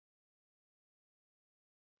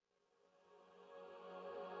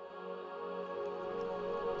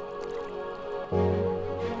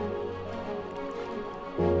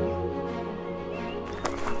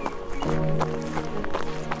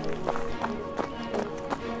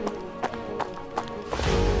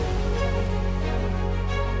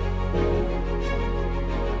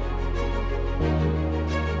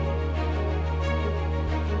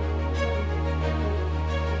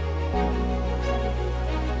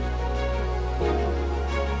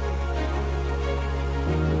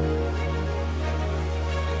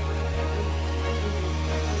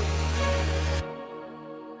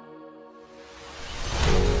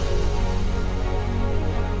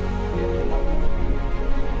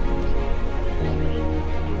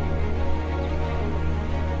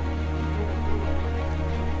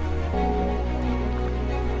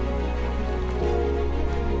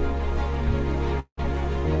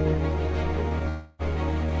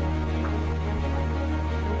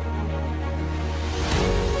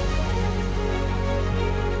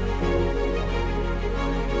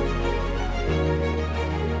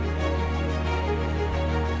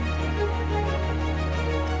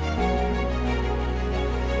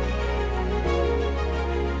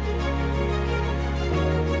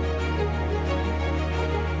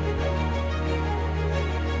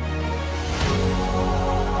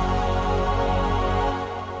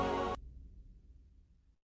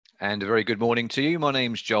And a very good morning to you. My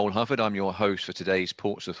name's Joel Hufford. I'm your host for today's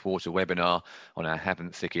Portsmouth Water webinar on our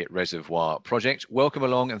Havant Thicket Reservoir project. Welcome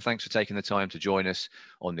along and thanks for taking the time to join us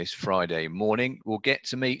on this Friday morning. We'll get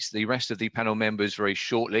to meet the rest of the panel members very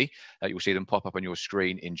shortly. You'll see them pop up on your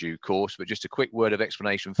screen in due course, but just a quick word of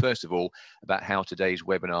explanation first of all about how today's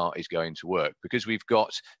webinar is going to work. Because we've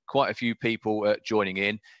got quite a few people joining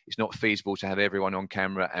in, it's not feasible to have everyone on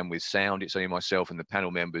camera and with sound. It's only myself and the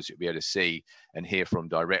panel members you'll be able to see and hear from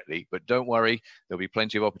directly. But don't worry, there'll be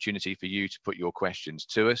plenty of opportunity for you to put your questions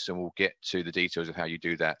to us, and we'll get to the details of how you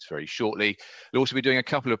do that very shortly. We'll also be doing a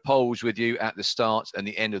couple of polls with you at the start and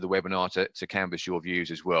the end of the webinar to canvass your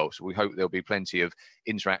views as well. So we hope there'll be plenty of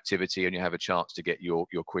interactivity and you have a chance to get your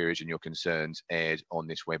queries and your concerns aired on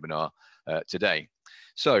this webinar today.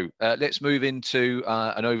 So let's move into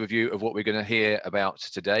an overview of what we're going to hear about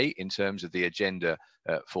today in terms of the agenda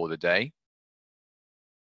for the day.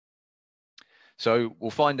 So we'll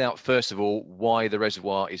find out, first of all, why the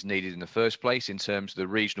reservoir is needed in the first place in terms of the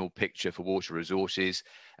regional picture for water resources,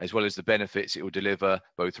 as well as the benefits it will deliver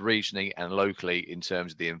both regionally and locally in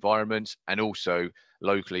terms of the environment, and also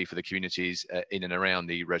locally for the communities in and around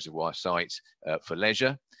the reservoir sites for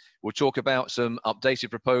leisure. We'll talk about some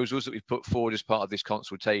updated proposals that we've put forward as part of this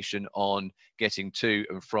consultation on getting to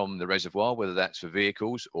and from the reservoir, whether that's for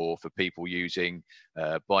vehicles or for people using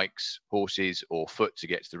bikes, horses or foot to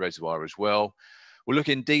get to the reservoir as well. We'll look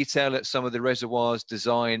in detail at some of the reservoir's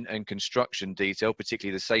design and construction detail,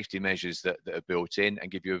 particularly the safety measures that are built in,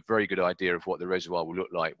 and give you a very good idea of what the reservoir will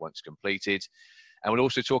look like once completed. And we'll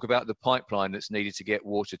also talk about the pipeline that's needed to get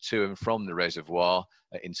water to and from the reservoir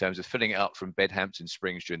in terms of filling it up from Bedhampton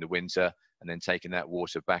Springs during the winter and then taking that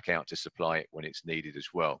water back out to supply it when it's needed as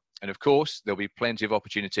well. And of course, there'll be plenty of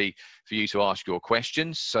opportunity for you to ask your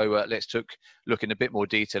questions. So let's look in a bit more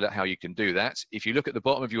detail at how you can do that. If you look at the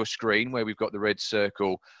bottom of your screen where we've got the red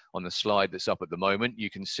circle on the slide that's up at the moment, you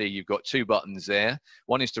can see you've got two buttons there.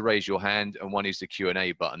 One is to raise your hand and one is the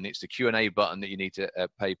Q&A button. It's the Q&A button that you need to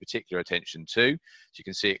pay particular attention to. So you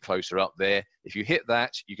can see it closer up there. If you hit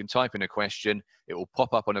that, you can type in a question. It will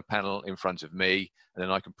pop up on a panel in front of me, and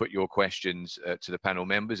then I can put your questions to the panel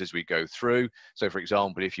members as we go through. So for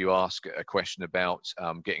example, if you ask a question about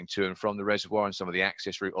getting to and from the reservoir and some of the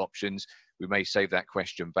access route options, we may save that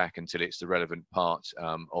question back until it's the relevant part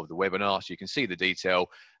of the webinar, so you can see the detail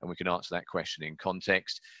and we can answer that question in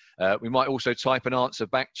context. We might also type an answer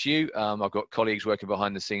back to you. I've got colleagues working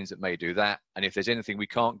behind the scenes that may do that. And if there's anything we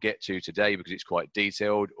can't get to today because it's quite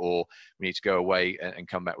detailed or we need to go away and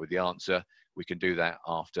come back with the answer, we can do that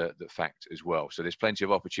after the fact as well. So there's plenty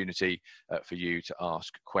of opportunity for you to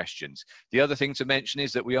ask questions. The other thing to mention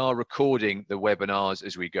is that we are recording the webinars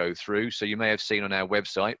as we go through. So you may have seen on our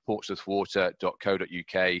website,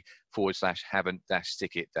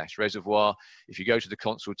 portsmouthwater.co.uk/Havant-Thicket-Reservoir. If you go to the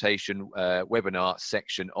consultation webinar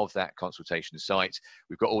section of that consultation site,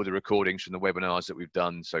 we've got all the recordings from the webinars that we've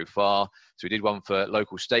done so far. So we did one for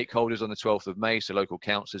local stakeholders on the 12th of May, so local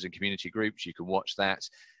councillors and community groups, you can watch that.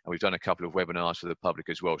 And we've done a couple of webinars for the public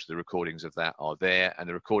as well, so the recordings of that are there, and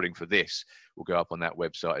the recording for this will go up on that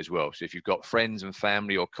website as well. So if you've got friends and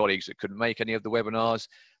family or colleagues that couldn't make any of the webinars,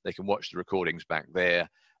 they can watch the recordings back there.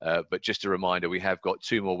 But just a reminder, we have got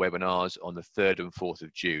 2 more webinars on the 3rd and 4th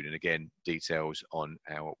of June, and again, details on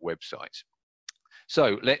our website.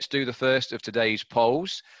 So let's do the first of today's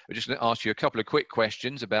polls. We're just going to ask you a couple of quick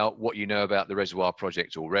questions about what you know about the reservoir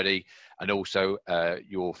project already, and also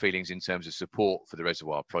your feelings in terms of support for the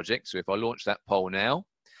reservoir project. So if I launch that poll now,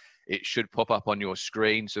 it should pop up on your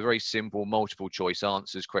screen. So very simple multiple choice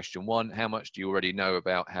answers. Question 1, how much do you already know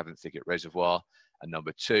about Havant Thicket Reservoir? And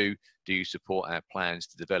number 2, do you support our plans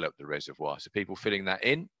to develop the reservoir? So people filling that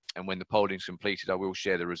in, and when the polling is completed, I will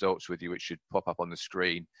share the results with you. It should pop up on the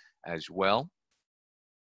screen as well.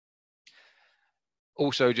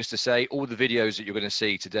 Also, just to say, all the videos that you're going to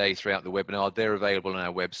see today throughout the webinar, they're available on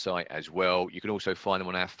our website as well. You can also find them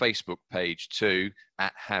on our Facebook page too,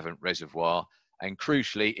 at Havant Reservoir. And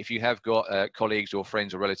crucially, if you have got colleagues or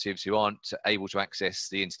friends or relatives who aren't able to access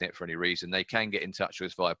the internet for any reason, they can get in touch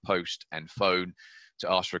with us via post and phone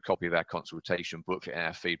to ask for a copy of our consultation booklet and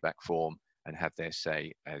our feedback form and have their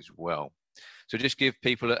say as well. So just give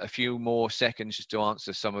people a few more seconds just to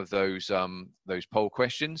answer some of those poll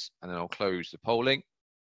questions, and then I'll close the polling.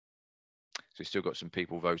 So we've still got some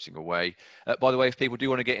people voting away. By the way, if people do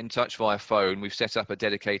want to get in touch via phone, we've set up a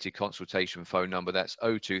dedicated consultation phone number. That's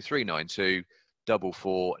 02392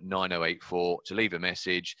 449084 to leave a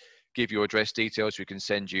message. Give your address details. We can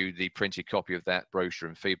send you the printed copy of that brochure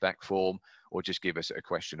and feedback form, or just give us a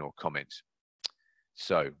question or comment.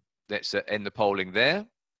 So let's end the polling there.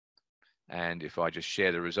 And if I just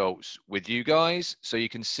share the results with you guys, so you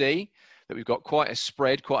can see that we've got quite a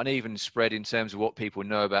spread, quite an even spread in terms of what people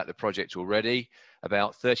know about the project already.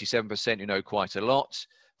 About 37% who know quite a lot,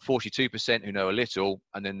 42% who know a little,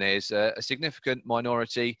 and then there's a significant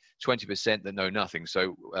minority, 20% that know nothing.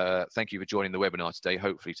 So thank you for joining the webinar today.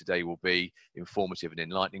 Hopefully today will be informative and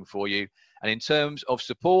enlightening for you. And in terms of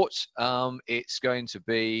support, it's going to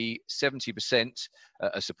be 70%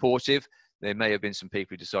 are supportive. There may have been some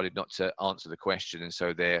people who decided not to answer the question, and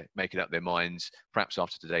so they're making up their minds, perhaps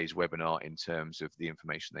after today's webinar, in terms of the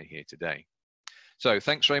information they hear today. So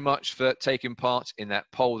thanks very much for taking part in that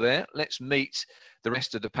poll there. Let's meet the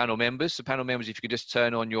rest of the panel members. So panel members, if you could just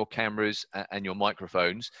turn on your cameras and your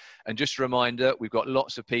microphones. And just a reminder, we've got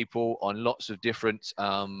lots of people on lots of different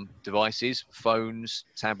devices, phones,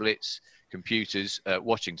 tablets, computers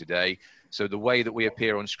watching today. So the way that we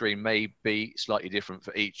appear on screen may be slightly different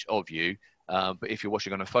for each of you. But if you're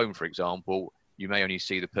watching on a phone, for example, you may only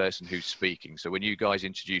see the person who's speaking. So when you guys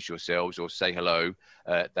introduce yourselves or say hello,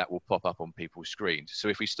 that will pop up on people's screens. So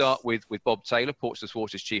if we start with Bob Taylor, Portsmouth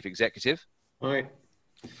Water's Chief Executive. Hi.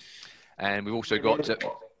 And we've also got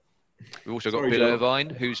Bill Irvine,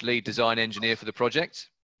 who's Lead Design Engineer for the project.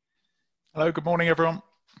 Hello, good morning, everyone.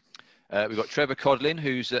 We've got Trevor Codlin,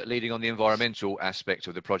 who's leading on the environmental aspect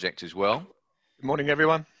of the project as well. Good morning,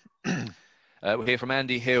 everyone. We'll hear from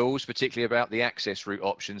Andy Hills, particularly about the access route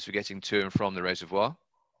options for getting to and from the reservoir.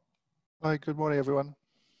 Hi, good morning, everyone.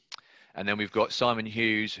 And then we've got Simon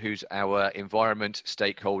Hughes, who's our environment,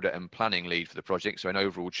 stakeholder and planning lead for the project, so an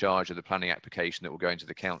overall charge of the planning application that will go into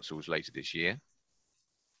the councils later this year.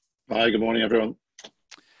 Hi, good morning, everyone.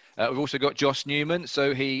 We've also got Josh Newman.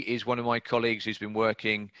 So he is one of my colleagues who's been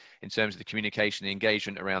working in terms of the communication and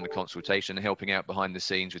engagement around the consultation and helping out behind the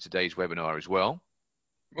scenes with today's webinar as well.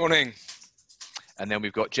 Morning. And then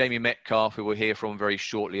we've got Jamie Metcalf, who we'll hear from very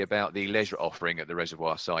shortly about the leisure offering at the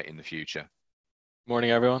reservoir site in the future.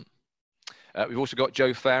 Morning, everyone. We've also got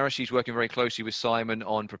Jo Farrer. She's working very closely with Simon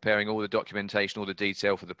on preparing all the documentation, all the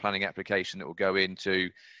detail for the planning application that will go into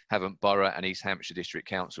Havant Borough and East Hampshire District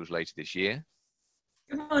Councils later this year.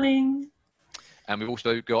 Good morning. And we've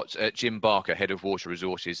also got Jim Barker, Head of Water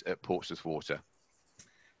Resources at Portsmouth Water.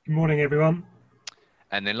 Good morning, everyone.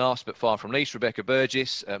 And then last but far from least, Rebecca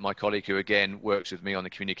Burgess, my colleague who again works with me on the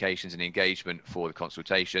communications and engagement for the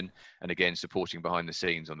consultation and again supporting behind the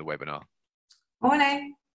scenes on the webinar.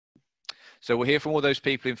 Morning. So we'll hear from all those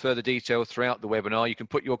people in further detail throughout the webinar. You can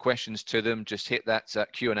put your questions to them, just hit that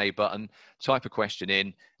Q&A button, type a question in,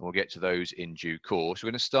 and we'll get to those in due course. We're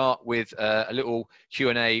going to start with a little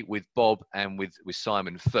Q&A with Bob and with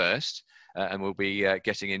Simon first, and we'll be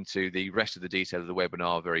getting into the rest of the detail of the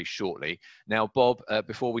webinar very shortly. Now, Bob,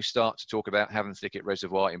 before we start to talk about Havant Thicket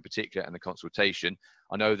Reservoir in particular and the consultation,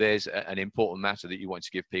 I know there's an important matter that you want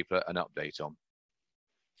to give people an update on.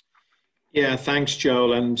 Yeah, thanks,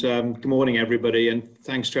 Joel, and good morning, everybody, and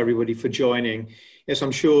thanks to everybody for joining. Yes,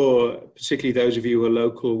 I'm sure particularly those of you who are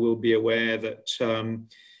local will be aware that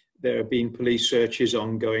there have been police searches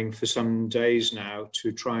ongoing for some days now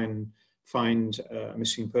to try and find a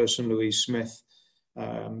missing person, Louise Smith,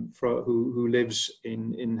 who lives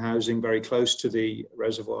in housing very close to the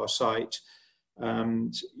reservoir site.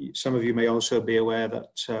 Some of you may also be aware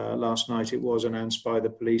that last night it was announced by the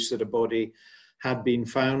police that a body had been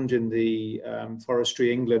found in the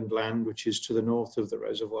Forestry England land, which is to the north of the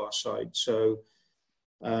reservoir site. So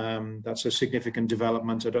that's a significant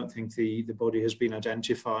development. I don't think the body has been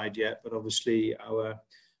identified yet, but obviously our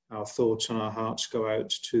thoughts and our hearts go out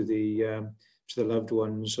to the loved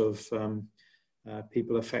ones of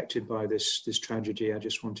people affected by this tragedy. I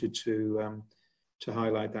just wanted to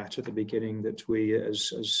highlight that at the beginning, that we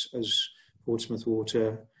as Portsmouth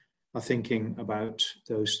Water are thinking about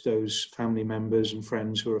those family members and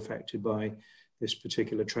friends who are affected by this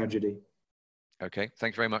particular tragedy. Okay,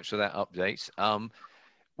 thank you very much for that update.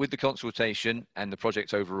 With the consultation and the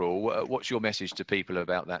project overall, what's your message to people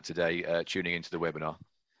about that today, tuning into the webinar?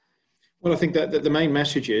 Well, I think that the main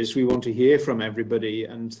message is we want to hear from everybody,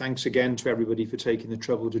 and thanks again to everybody for taking the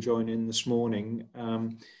trouble to join in this morning.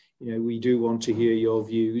 You know, we do want to hear your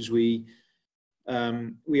views. We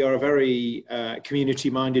are a very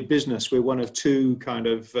community-minded business. We're one of two kind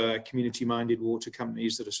of community-minded water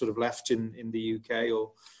companies that are sort of left in the UK,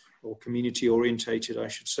 or community-orientated, I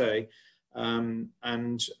should say.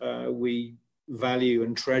 We value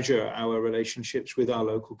and treasure our relationships with our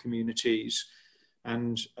local communities.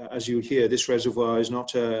 And as you hear, this reservoir is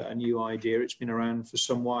not a new idea. It's been around for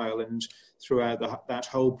some while, and throughout that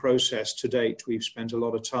whole process to date, we've spent a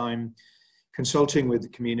lot of time consulting with the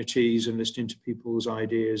communities and listening to people's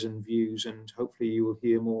ideas and views, and hopefully you will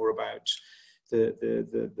hear more about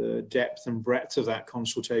the depth and breadth of that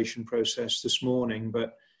consultation process this morning,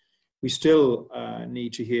 but we still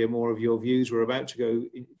need to hear more of your views. We're about to go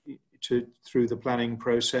through the planning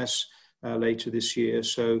process later this year,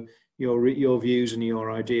 so your views and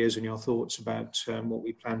your ideas and your thoughts about what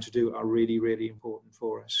we plan to do are really, really important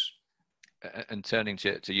for us. And turning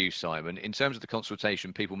to you, Simon, in terms of the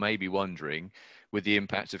consultation, people may be wondering, with the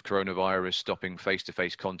impact of coronavirus stopping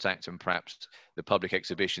face-to-face contact and perhaps the public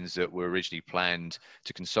exhibitions that were originally planned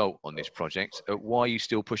to consult on this project, why are you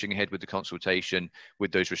still pushing ahead with the consultation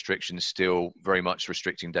with those restrictions still very much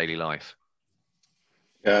restricting daily life?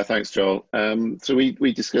 Yeah, thanks, Joel. So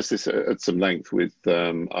we discussed this at some length with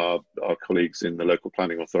our colleagues in the local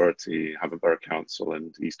planning authority, Havant Borough Council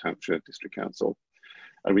and East Hampshire District Council.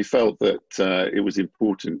 And we felt that it was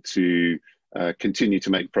important to continue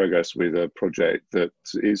to make progress with a project that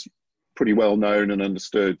is pretty well known and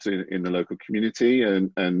understood in the local community.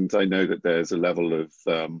 And I know that there's a level of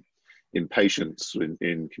impatience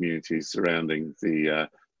in communities surrounding the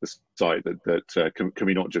site that can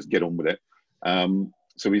we not just get on with it?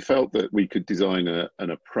 So we felt that we could design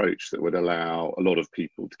an approach that would allow a lot of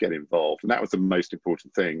people to get involved. And that was the most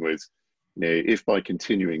important thing, was, you know, if by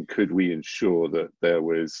continuing, could we ensure that there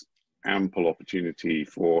was ample opportunity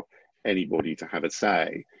for anybody to have a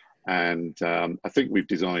say? And I think we've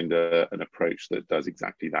designed an approach that does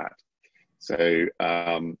exactly that. So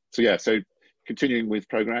so continuing with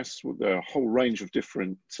progress, with a whole range of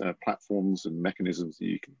different platforms and mechanisms that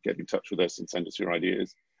you can get in touch with us and send us your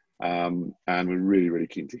ideas. And we're really, really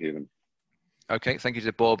keen to hear them. Okay, thank you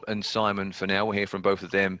to Bob and Simon for now. We'll hear from both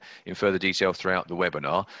of them in further detail throughout the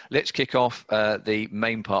webinar. Let's kick off the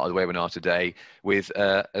main part of the webinar today with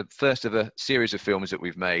a first of a series of films that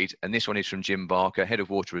we've made. And this one is from Jim Barker, Head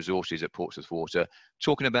of Water Resources at Portsmouth Water,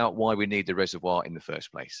 talking about why we need the reservoir in the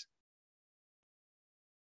first place.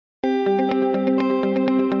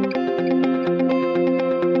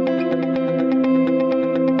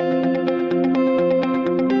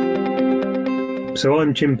 So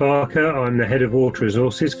I'm Jim Barker, I'm the Head of Water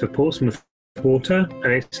Resources for Portsmouth Water,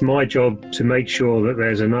 and it's my job to make sure that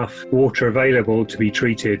there's enough water available to be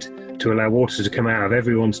treated to allow water to come out of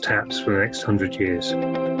everyone's taps for the next 100 years.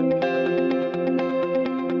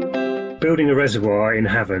 Building a reservoir in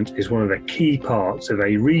Havant is one of the key parts of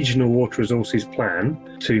a regional water resources plan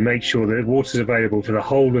to make sure that water is available for the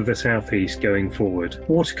whole of the southeast going forward.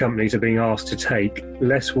 Water companies are being asked to take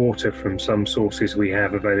less water from some sources we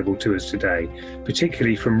have available to us today,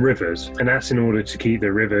 particularly from rivers, and that's in order to keep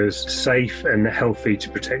the rivers safe and healthy to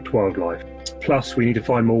protect wildlife. Plus, we need to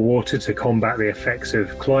find more water to combat the effects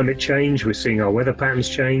of climate change. We're seeing our weather patterns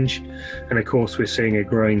change, and of course we're seeing a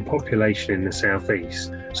growing population in the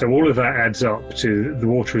southeast. So all of that adds up to the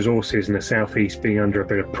water resources in the southeast being under a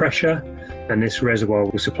bit of pressure, and this reservoir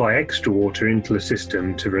will supply extra water into the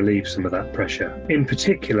system to relieve some of that pressure. In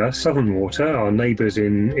particular, Southern Water, our neighbours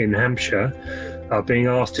in Hampshire, are being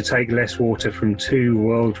asked to take less water from two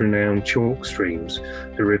world-renowned chalk streams,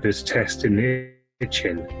 the rivers Test and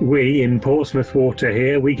Itchen. We in Portsmouth Water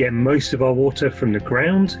here, we get most of our water from the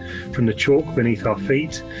ground, from the chalk beneath our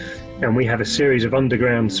feet, and we have a series of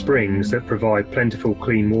underground springs that provide plentiful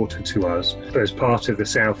clean water to us. But as part of the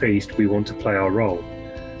southeast, we want to play our role.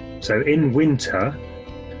 So in winter,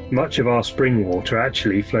 much of our spring water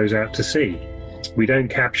actually flows out to sea. We don't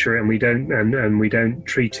capture it, and we don't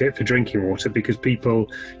treat it for drinking water because people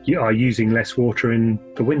are using less water in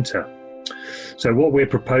the winter. So what we're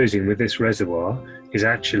proposing with this reservoir is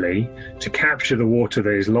actually to capture the water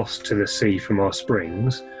that is lost to the sea from our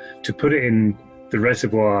springs, to put it in the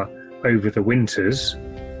reservoir over the winters,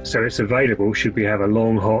 so it's available should we have a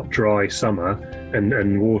long, hot, dry summer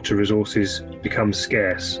and water resources become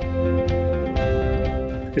scarce.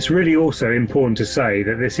 It's really also important to say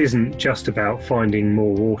that this isn't just about finding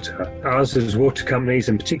more water. Us as water companies,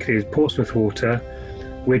 and particularly as Portsmouth Water,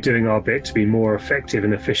 we're doing our bit to be more effective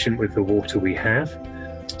and efficient with the water we have.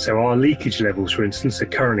 So our leakage levels, for instance, are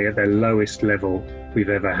currently at their lowest level we've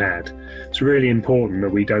ever had. It's really important that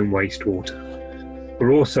we don't waste water.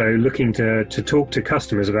 We're also looking to talk to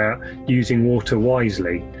customers about using water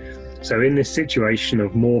wisely. So in this situation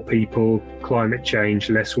of more people, climate change,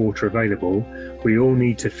 less water available, we all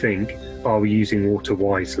need to think, are we using water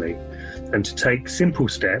wisely? And to take simple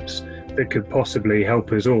steps that could possibly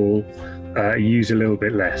help us all use a little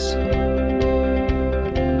bit less.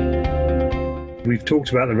 We've talked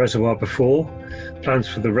about the reservoir before. Plans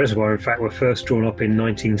for the reservoir, in fact, were first drawn up in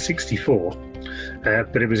 1964,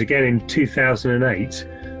 but it was again in 2008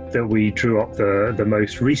 that we drew up the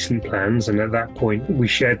most recent plans, and at that point we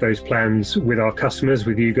shared those plans with our customers,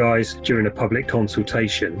 with you guys, during a public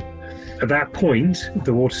consultation. At that point,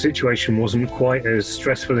 the water situation wasn't quite as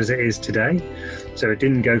stressful as it is today, so it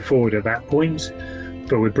didn't go forward at that point.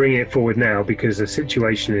 But we're bringing it forward now because the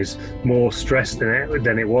situation is more stressed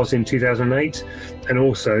than it was in 2008, and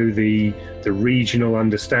also the regional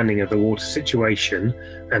understanding of the water situation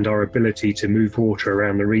and our ability to move water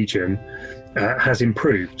around the region has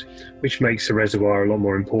improved, which makes the reservoir a lot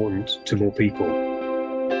more important to more people.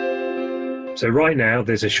 So right now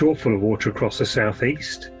there's a shortfall of water across the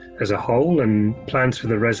southeast as a whole, and plans for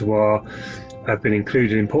the reservoir have been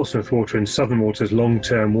included in Portsmouth Water and Southern Water's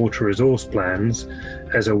long-term water resource plans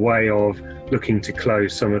as a way of looking to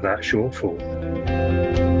close some of that shortfall.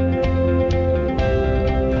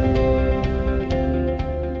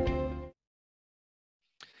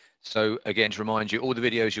 So again, to remind you, all the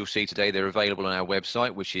videos you'll see today, they're available on our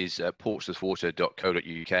website, which is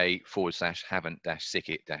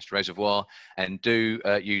portsmouthwater.co.uk/Havant-Thicket-Reservoir. And do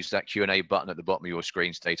use that Q&A button at the bottom of your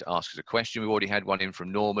screen today to ask us a question. We've already had one in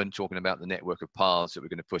from Norman talking about the network of paths that we're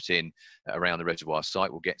going to put in around the reservoir site.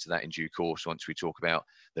 We'll get to that in due course once we talk about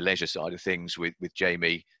the leisure side of things with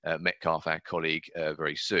Jamie Metcalf, our colleague,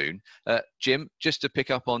 very soon. Jim, just to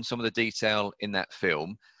pick up on some of the detail in that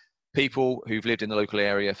film, people who've lived in the local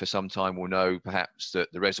area for some time will know perhaps that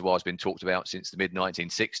the reservoir has been talked about since the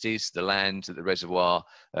mid-1960s. The land that the reservoir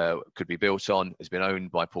could be built on has been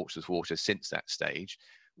owned by Portsmouth Water since that stage.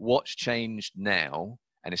 What's changed now,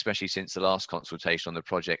 and especially since the last consultation on the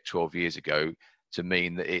project 12 years ago, to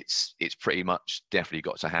mean that it's pretty much definitely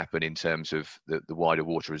got to happen in terms of the wider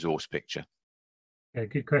water resource picture? Yeah,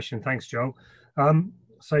 good question. Thanks, Joel.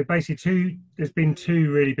 So basically there's been two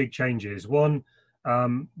really big changes. One,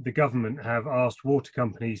 the government have asked water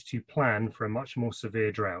companies to plan for a much more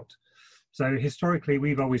severe drought. So historically,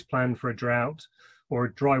 we've always planned for a drought or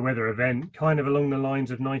a dry weather event kind of along the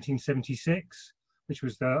lines of 1976, which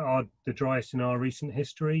was the driest in our recent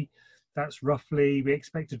history. That's roughly, we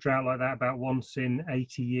expect a drought like that about once in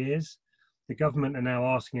 80 years. The government are now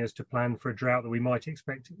asking us to plan for a drought that we might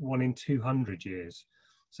expect 1 in 200 years.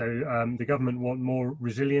 So the government want more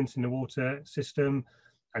resilience in the water system,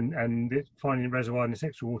 and finding a reservoir and this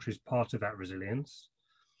extra water is part of that resilience.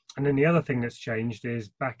 And then the other thing that's changed is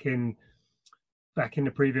back in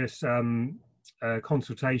the previous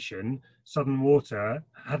consultation, Southern Water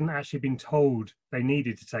hadn't actually been told they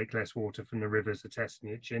needed to take less water from the rivers, the Test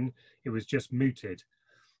and Itchen. It was just mooted.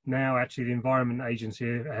 Now actually the Environment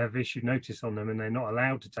Agency have issued notice on them and they're not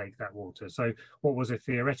allowed to take that water. So what was a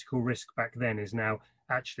theoretical risk back then is now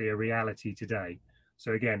actually a reality today.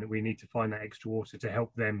 So again, we need to find that extra water to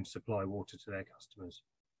help them supply water to their customers.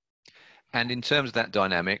 And in terms of that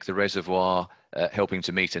dynamic, the reservoir helping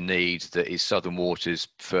to meet a need that is Southern Water's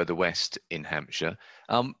further west in Hampshire,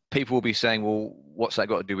 people will be saying, well, what's that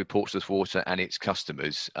got to do with Portsmouth Water and its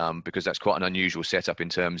customers? Because that's quite an unusual setup in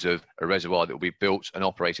terms of a reservoir that will be built and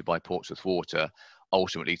operated by Portsmouth Water,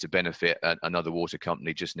 ultimately to benefit another water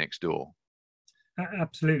company just next door.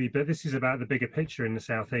 Absolutely, but this is about the bigger picture in the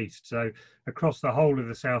southeast. So across the whole of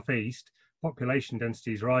the southeast, population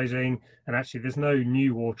density is rising, and actually there's no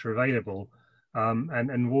new water available,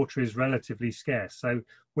 and water is relatively scarce. So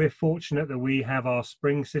we're fortunate that we have our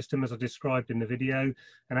spring system, as I described in the video,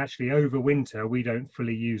 and actually over winter we don't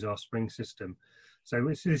fully use our spring system. So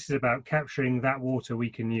this is about capturing that water we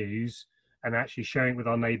can use and actually sharing it with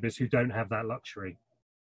our neighbours who don't have that luxury.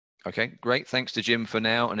 Okay, great. Thanks to Jim for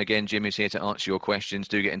now. And again, Jim is here to answer your questions.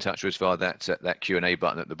 Do get in touch with us via that Q&A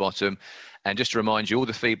button at the bottom. And just to remind you, all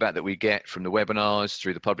the feedback that we get from the webinars,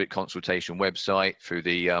 through the public consultation website, through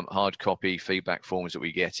the hard copy feedback forms that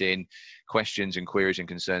we get in, questions and queries and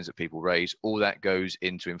concerns that people raise, all that goes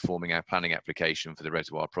into informing our planning application for the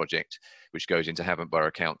reservoir project, which goes into Havant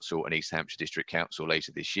Borough Council and East Hampshire District Council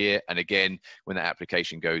later this year. And again, when that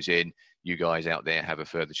application goes in, you guys out there have a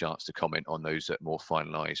further chance to comment on those more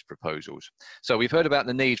finalised proposals. So we've heard about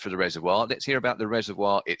the need for the reservoir. Let's hear about the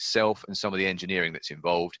reservoir itself and some of the engineering that's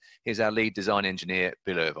involved. Here's our lead design engineer,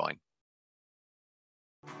 Bill Irvine.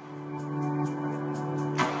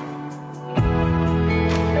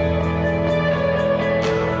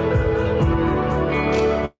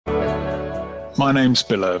 My name's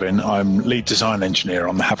Bill Irvine. I'm lead design engineer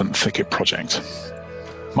on the Havant Thicket project.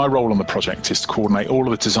 My role on the project is to coordinate all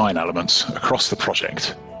of the design elements across the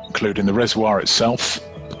project, including the reservoir itself,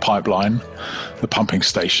 the pipeline, the pumping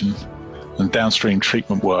station, and downstream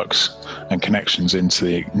treatment works and connections into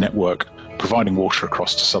the network, providing water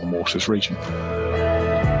across to Southern Water's region.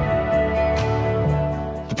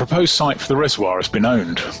 The proposed site for the reservoir has been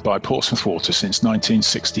owned by Portsmouth Water since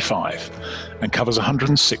 1965 and covers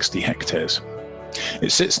 160 hectares.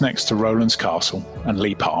 It sits next to Rowlands Castle and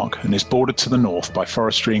Lee Park and is bordered to the north by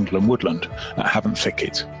forestry, ingle and woodland at Havant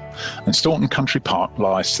Thicket, and Staunton Country Park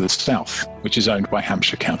lies to the south, which is owned by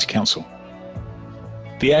Hampshire County Council.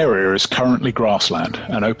 The area is currently grassland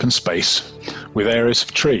and open space with areas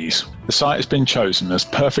of trees. The site has been chosen as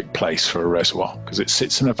perfect place for a reservoir because it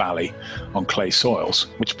sits in a valley on clay soils,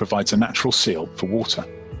 which provides a natural seal for water.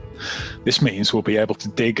 This means we'll be able to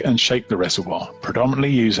dig and shape the reservoir,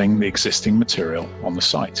 predominantly using the existing material on the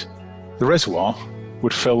site. The reservoir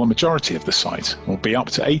would fill the majority of the site and will be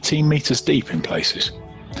up to 18 metres deep in places,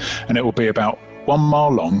 and it will be about 1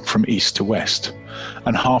 mile long from east to west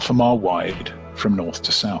and half a mile wide from north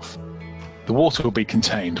to south. The water will be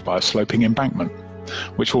contained by a sloping embankment,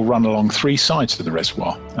 which will run along 3 sides of the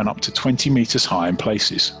reservoir and up to 20 metres high in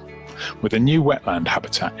places, with a new wetland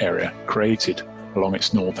habitat area created along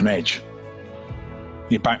its northern edge.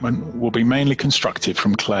 The embankment will be mainly constructed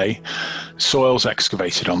from clay, soils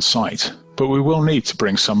excavated on site, but we will need to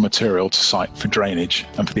bring some material to site for drainage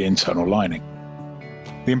and for the internal lining.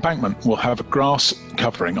 The embankment will have a grass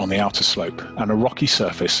covering on the outer slope and a rocky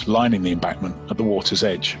surface lining the embankment at the water's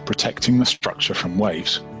edge, protecting the structure from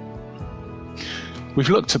waves. We've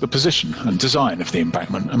looked at the position and design of the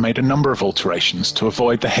embankment and made a number of alterations to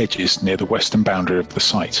avoid the hedges near the western boundary of the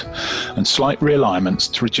site, and slight realignments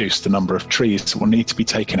to reduce the number of trees that will need to be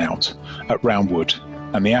taken out at Round Wood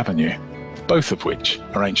and the Avenue, both of which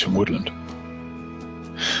are ancient woodland.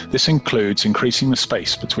 This includes increasing the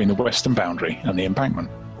space between the western boundary and the embankment,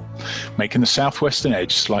 making the southwestern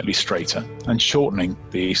edge slightly straighter and shortening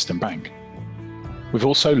the eastern bank. We've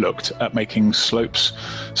also looked at making slopes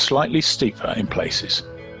slightly steeper in places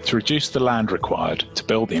to reduce the land required to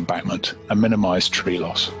build the embankment and minimise tree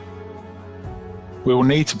loss. We will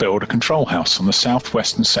need to build a control house on the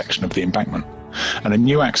southwestern section of the embankment and a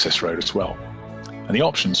new access road as well, and the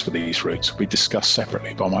options for these routes will be discussed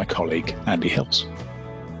separately by my colleague Andy Hills.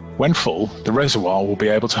 When full, the reservoir will be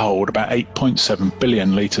able to hold about 8.7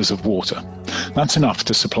 billion litres of water. That's enough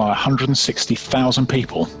to supply 160,000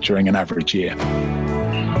 people during an average year.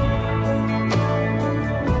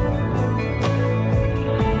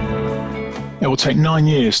 It will take 9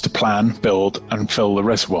 years to plan, build and fill the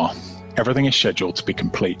reservoir. Everything is scheduled to be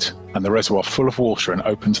complete and the reservoir full of water and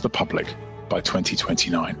open to the public by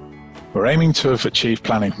 2029. We're aiming to have achieved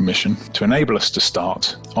planning permission to enable us to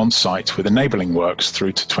start on site with enabling works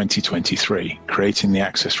through to 2023, creating the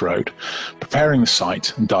access road, preparing the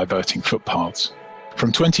site and diverting footpaths.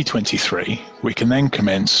 From 2023, we can then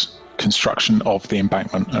commence construction of the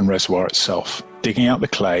embankment and reservoir itself, digging out the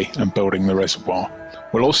clay and building the reservoir.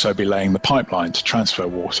 We'll also be laying the pipeline to transfer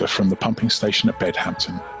water from the pumping station at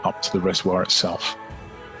Bedhampton up to the reservoir itself.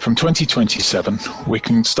 From 2027, we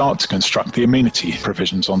can start to construct the amenity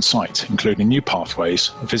provisions on site, including new pathways,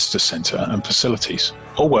 a visitor centre and facilities.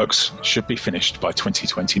 All works should be finished by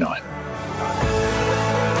 2029.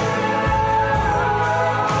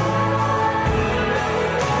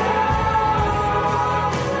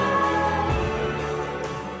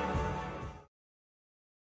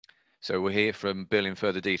 So we'll hear from Bill in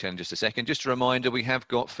further detail in just a second. Just a reminder, we have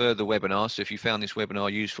got further webinars. So if you found this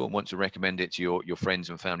webinar useful and want to recommend it to your friends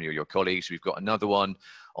and family or your colleagues, we've got another one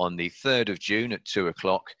on the 3rd of June at 2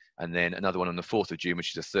 o'clock, and then another one on the 4th of June,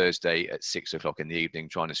 which is a Thursday at 6 o'clock in the evening,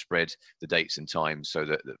 trying to spread the dates and times so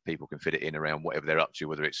that people can fit it in around whatever they're up to,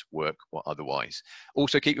 whether it's work or otherwise.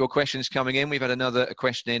 Also, keep your questions coming in. We've had another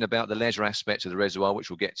question in about the leisure aspect of the reservoir, which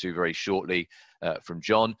we'll get to very shortly from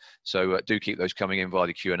John. So do keep those coming in via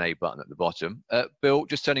the Q&A button at the bottom. Bill,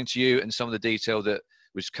 just turning to you and some of the detail that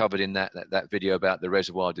was covered in that video about the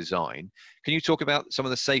reservoir design. Can you talk about some of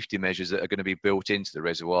the safety measures that are going to be built into the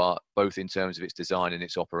reservoir, both in terms of its design and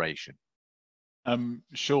its operation?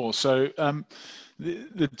 Sure. So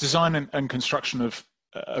the design and construction of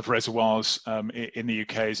reservoirs in the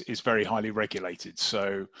UK is very highly regulated.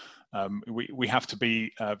 So we have to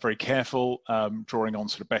be very careful, drawing on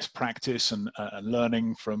sort of best practice and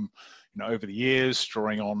learning from over the years,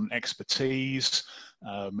 drawing on expertise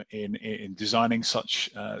in designing such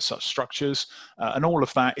structures, and all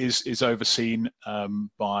of that is overseen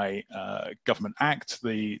by Government Act,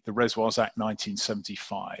 the Reservoirs Act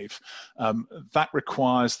 1975. That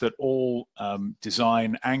requires that all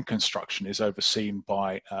design and construction is overseen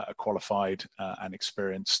by a qualified and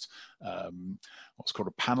experienced what's called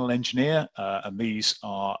a panel engineer, and these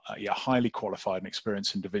are highly qualified and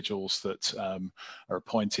experienced individuals that are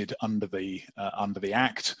appointed under the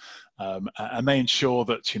Act. and they ensure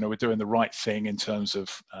that we're doing the right thing in terms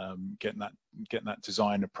of getting that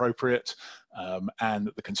design appropriate, and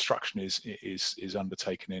that the construction is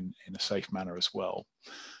undertaken in a safe manner as well.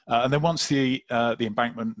 And then once the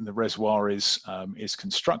embankment and the reservoir is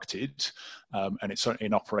constructed, and it's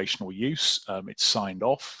in operational use, it's signed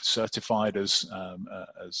off, certified as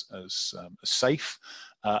safe,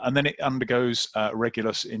 and then it undergoes a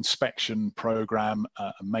regular inspection program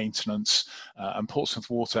and maintenance, and Portsmouth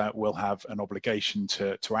Water will have an obligation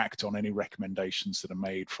to act on any recommendations that are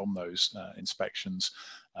made from those inspections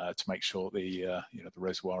to make sure the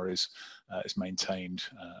reservoir is maintained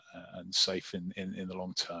and safe in the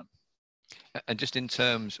long term. And just in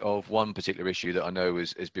terms of one particular issue that I know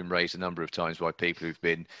has been raised a number of times by people who've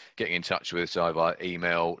been getting in touch with us either via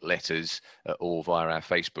email, letters, or via our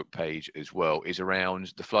Facebook page as well, is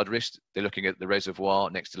around the flood risk. They're looking at the reservoir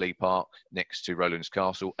next to Lee Park, next to Rowlands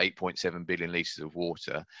Castle, 8.7 billion litres of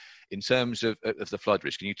water. In terms of the flood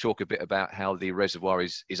risk, can you talk a bit about how the reservoir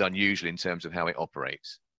is unusual in terms of how it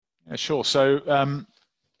operates? Yeah, sure. So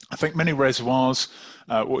I think many reservoirs,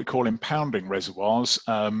 what we call impounding reservoirs,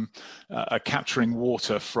 are capturing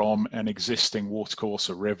water from an existing watercourse,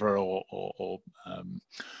 a river or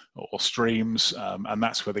streams, and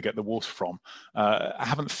that's where they get the water from.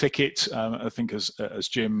 Havant Thicket, I think as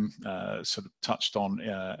Jim sort of touched on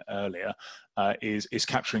earlier, is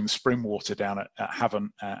capturing the spring water down at Havant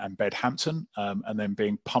and Bedhampton, and then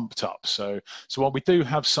being pumped up. So while we do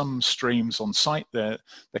have some streams on site, they're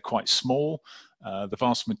quite small. The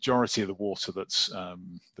vast majority of the water that's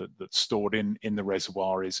stored in the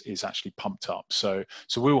reservoir is actually pumped up. So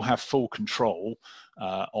we will have full control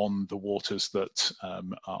on the waters that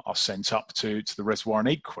are sent up to the reservoir, and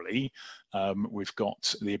equally we've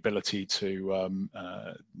got the ability to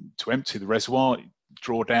empty the reservoir,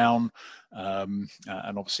 draw down, and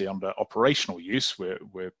obviously under operational use,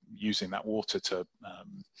 we're using that water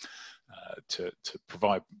to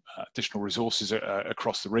provide additional resources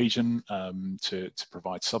across the region, to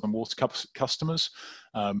provide southern water customers.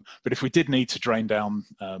 But if we did need to drain down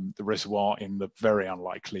the reservoir in the very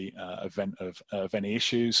unlikely event of any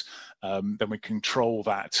issues, then we control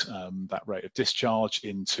that rate of discharge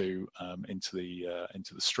into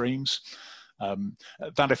the streams.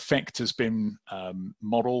 That effect has been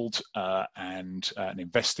modelled and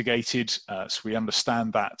investigated, so we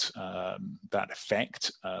understand that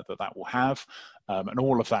effect that will have, and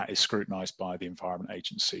all of that is scrutinised by the Environment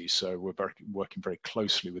Agency. So we're working very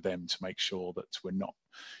closely with them to make sure that we're not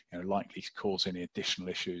likely to cause any additional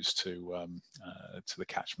issues to the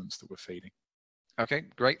catchments that we're feeding. Okay,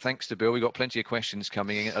 great. Thanks to Bill. We've got plenty of questions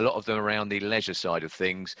coming in, a lot of them around the leisure side of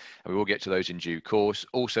things, and we will get to those in due course.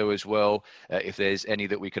 Also as well, if there's any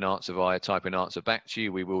that we can answer via type and answer back to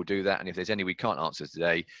you, we will do that. And if there's any we can't answer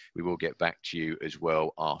today, we will get back to you as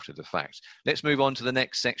well after the fact. Let's move on to the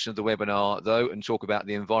next section of the webinar, though, and talk about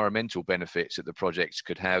the environmental benefits that the project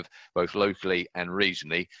could have both locally and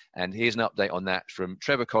regionally. And here's an update on that from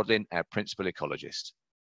Trevor Codlin, our Principal Ecologist.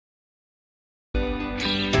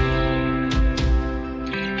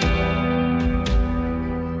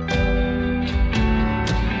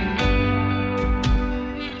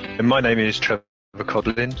 My name is Trevor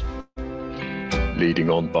Codlin,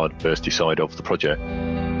 leading on biodiversity side of the project.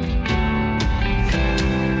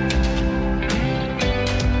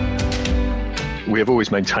 We have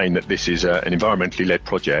always maintained that this is an environmentally led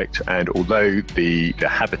project, and although the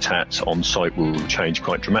habitats on site will change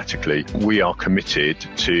quite dramatically, we are committed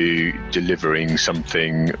to delivering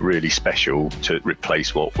something really special to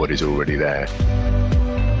replace what is already there.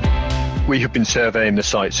 We have been surveying the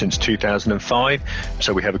site since 2005,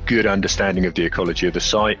 so we have a good understanding of the ecology of the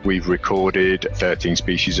site. We've recorded 13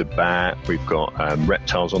 species of bat, we've got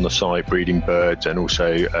reptiles on the site, breeding birds, and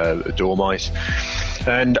also dormice.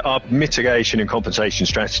 And our mitigation and compensation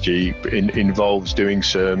strategy involves doing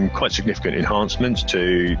some quite significant enhancements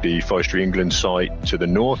to the Forestry England site to the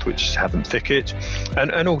north, which is Havant Thicket,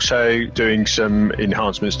 and also doing some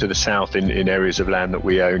enhancements to the south in areas of land that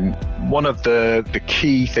we own. One of the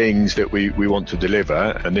key things that we want to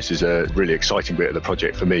deliver, and this is a really exciting bit of the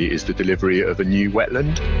project for me, is the delivery of a new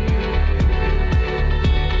wetland.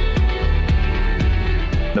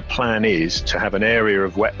 The plan is to have an area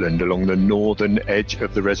of wetland along the northern edge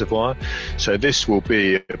of the reservoir. So this will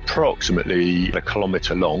be approximately 1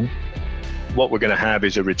 kilometre long. What we're going to have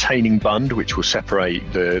is a retaining bund which will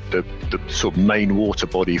separate the sort of main water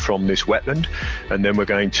body from this wetland, and then we're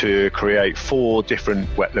going to create 4 different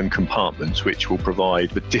wetland compartments which will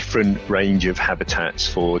provide a different range of habitats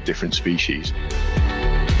for different species.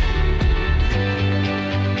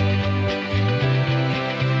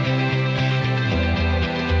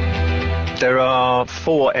 There are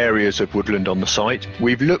 4 areas of woodland on the site.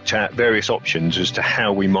 We've looked at various options as to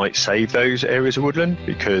how we might save those areas of woodland,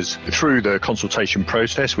 because through the consultation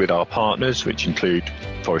process with our partners, which include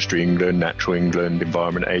Forestry England, Natural England,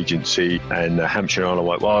 Environment Agency and the Hampshire Isle of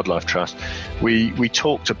Wight Wildlife Trust, we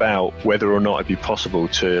talked about whether or not it'd be possible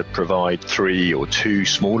to provide 3 or 2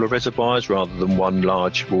 smaller reservoirs rather than one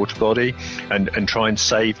large water body and try and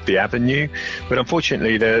save the avenue. But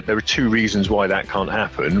unfortunately, there are 2 reasons why that can't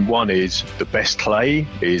happen. One is the best clay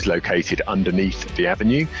is located underneath the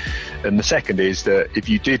avenue. And the second is that if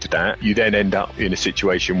you did that, you then end up in a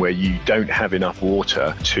situation where you don't have enough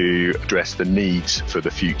water to address the needs for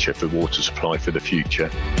the future, for water supply for the future.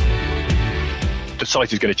 The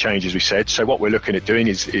site is going to change, as we said, so what we're looking at doing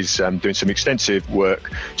is doing some extensive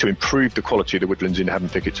work to improve the quality of the woodlands in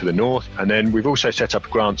Havant Thicket to the north, and then we've also set up a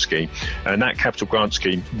grant scheme, and that capital grant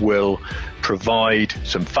scheme will provide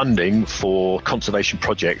some funding for conservation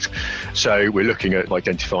projects. So we're looking at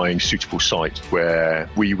identifying suitable sites where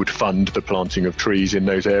we would fund the planting of trees in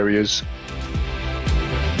those areas.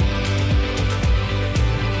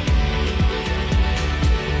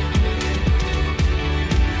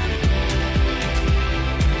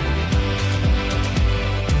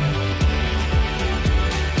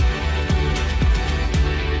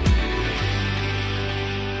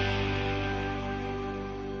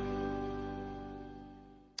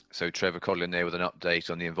 So Trevor Codlin there with an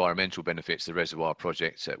update on the environmental benefits the reservoir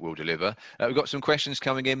project will deliver. We've got some questions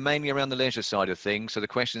coming in, mainly around the leisure side of things. So the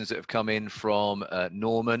questions that have come in from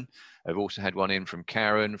Norman, I've also had one in from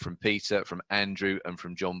Karen, from Peter, from Andrew, and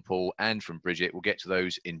from John Paul, and from Bridget. We'll get to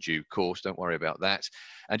those in due course. Don't worry about that.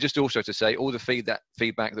 And just also to say, all the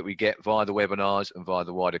feedback that we get via the webinars and via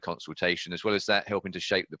the wider consultation, as well as that helping to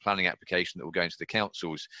shape the planning application that will go into the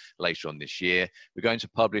councils later on this year. We're going to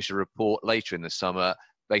publish a report later in the summer,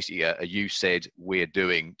 basically a you said, we're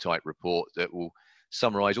doing type report that will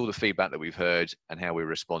summarise all the feedback that we've heard and how we're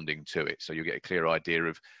responding to it. So you'll get a clear idea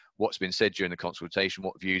of what's been said during the consultation,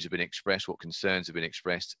 what views have been expressed, what concerns have been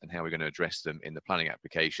expressed, and how we're going to address them in the planning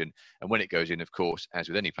application. And when it goes in, of course, as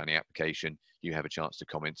with any planning application, you have a chance to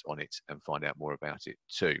comment on it and find out more about it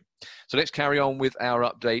too. So let's carry on with our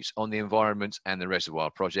updates on the environment and the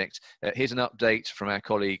reservoir project. Here's an update from our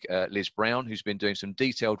colleague Liz Brown, who's been doing some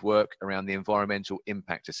detailed work around the environmental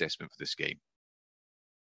impact assessment for the scheme.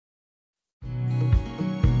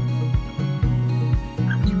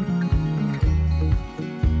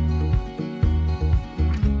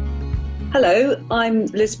 Hello, I'm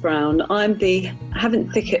Liz Brown. I'm the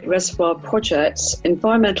Havant Thicket Reservoir Project's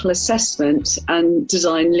Environmental Assessment and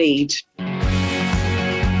Design Lead.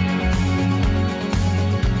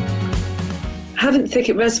 Havant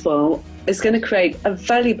Thicket Reservoir is going to create a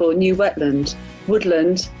valuable new wetland,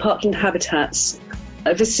 woodland, parkland habitats,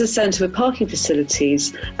 a visitor centre with parking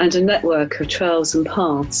facilities and a network of trails and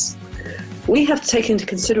paths. We have to take into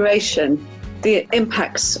consideration the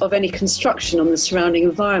impacts of any construction on the surrounding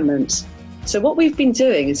environment. So what we've been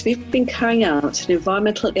doing is we've been carrying out an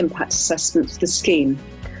environmental impact assessment for the scheme.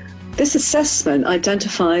 This assessment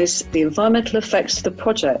identifies the environmental effects of the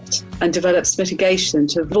project and develops mitigation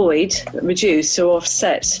to avoid, reduce or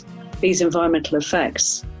offset these environmental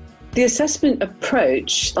effects. The assessment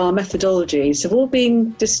approach, our methodologies, have all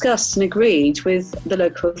been discussed and agreed with the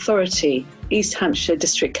local authority, East Hampshire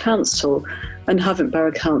District Council and Havant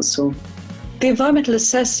Borough Council. The environmental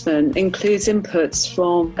assessment includes inputs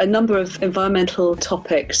from a number of environmental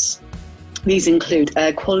topics. These include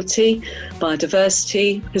air quality,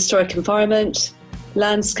 biodiversity, historic environment,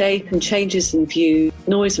 landscape and changes in view,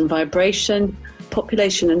 noise and vibration,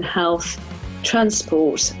 population and health,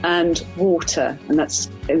 transport and water, and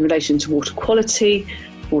that's in relation to water quality,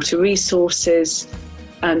 water resources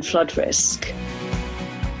and flood risk.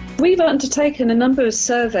 We've undertaken a number of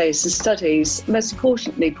surveys and studies. Most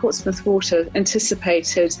importantly, Portsmouth Water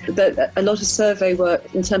anticipated that a lot of survey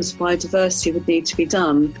work in terms of biodiversity would need to be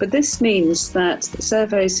done. But this means that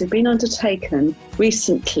surveys have been undertaken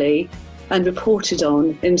recently and reported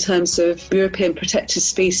on in terms of European protected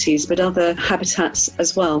species, but other habitats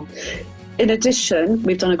as well. In addition,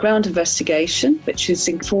 we've done a ground investigation, which is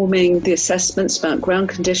informing the assessments about ground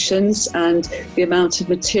conditions and the amount of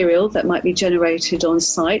material that might be generated on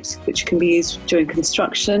site, which can be used during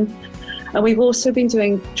construction. And we've also been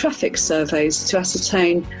doing traffic surveys to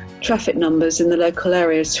ascertain traffic numbers in the local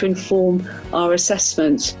areas to inform our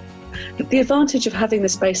assessment. The advantage of having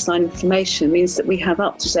this baseline information means that we have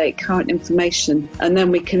up-to-date current information, and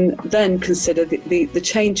then we can then consider the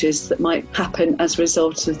changes that might happen as a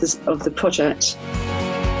result of the project.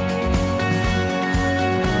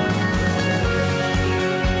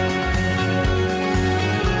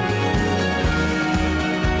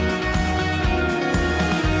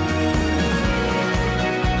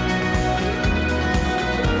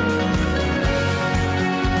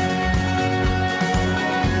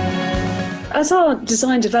 As our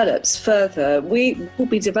design develops further, we will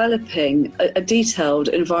be developing a detailed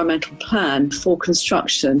environmental plan for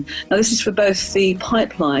construction. Now, this is for both the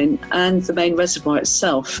pipeline and the main reservoir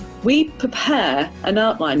itself. We prepare an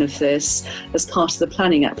outline of this as part of the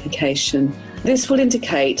planning application. This will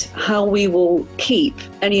indicate how we will keep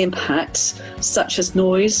any impacts, such as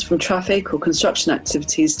noise from traffic or construction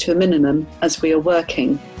activities, to a minimum as we are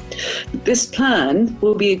working. This plan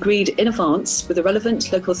will be agreed in advance with the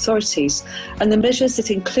relevant local authorities, and the measures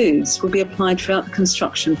it includes will be applied throughout the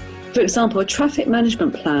construction. For example, a traffic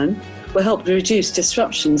management plan will help reduce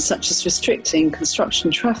disruptions, such as restricting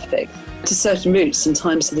construction traffic to certain routes and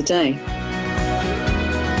times of the day.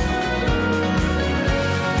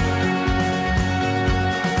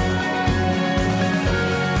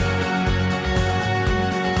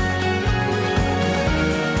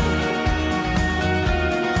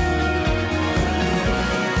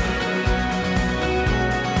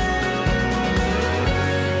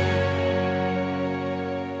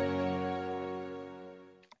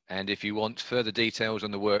 And if you want further details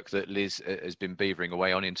on the work that Liz has been beavering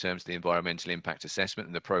away on in terms of the environmental impact assessment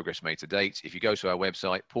and the progress made to date, if you go to our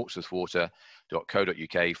website,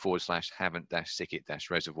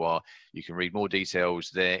 portsmouthwater.co.uk/Havant-Thicket-Reservoir, you can read more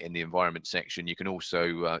details there in the environment section. You can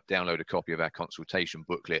also download a copy of our consultation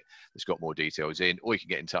booklet that's got more details in, or you can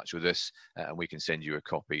get in touch with us and we can send you a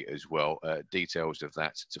copy as well. Details of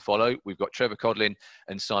that to follow. We've got Trevor Codlin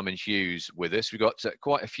and Simon Hughes with us. We've got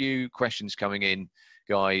quite a few questions coming in,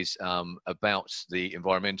 guys, about the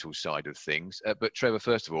environmental side of things. But Trevor,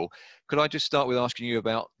 first of all, could I just start with asking you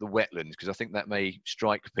about the wetlands? Because I think that may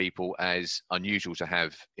strike people as unusual to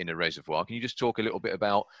have in a reservoir. Can you just talk a little bit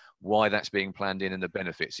about why that's being planned in and the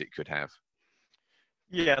benefits it could have?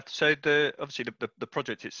 Yeah, so obviously the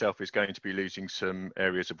project itself is going to be losing some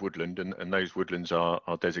areas of woodland, and those woodlands are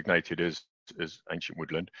designated as ancient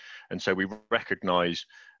woodland, and so we recognise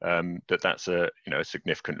that that's a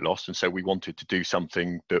significant loss, and so we wanted to do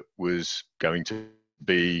something that was going to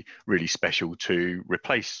be really special to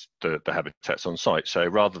replace the habitats on site. So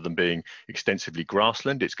rather than being extensively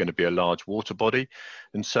grassland, it's going to be a large water body,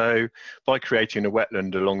 and so by creating a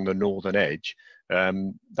wetland along the northern edge,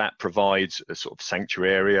 that provides a sort of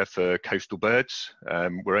sanctuary area for coastal birds.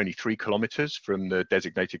 We're only 3 kilometres from the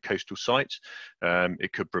designated coastal sites.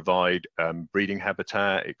 It could provide breeding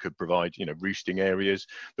habitat, it could provide roosting areas,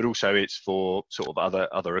 but also it's for sort of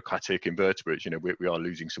other aquatic invertebrates. We are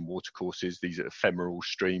losing some watercourses. These are ephemeral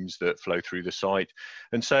streams that flow through the site,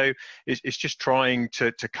 and so it's just trying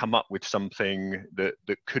to come up with something that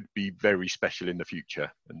could be very special in the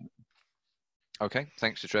future. Okay,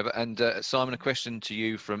 thanks to Trevor. And Simon, a question to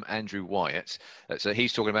you from Andrew Wyatt. So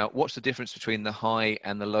he's talking about what's the difference between the high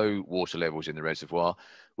and the low water levels in the reservoir?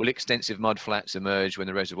 Will extensive mud flats emerge when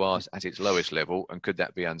the reservoir's at its lowest level, and could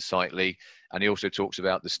that be unsightly? And he also talks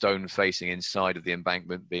about the stone facing inside of the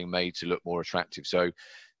embankment being made to look more attractive. So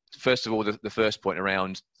first of all, the first point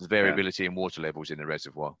around the variability in water levels in the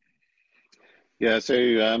reservoir. Yeah,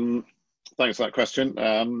 so thanks for that question.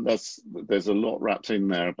 There's a lot wrapped in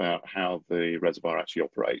there about how the reservoir actually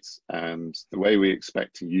operates, and the way we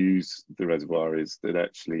expect to use the reservoir is that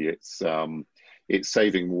actually it's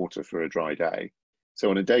saving water for a dry day. So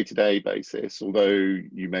on a day-to-day basis, although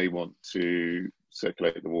you may want to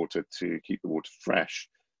circulate the water to keep the water fresh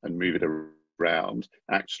and move it around,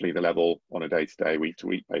 actually the level on a day-to-day,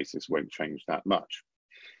 week-to-week basis won't change that much.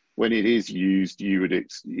 When it is used,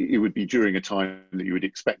 it would be during a time that you would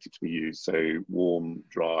expect it to be used. So warm,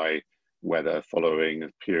 dry weather following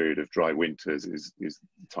a period of dry winters is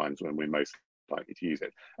times when we're most likely to use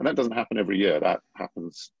it. And that doesn't happen every year. That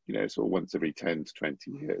happens, sort of once every 10 to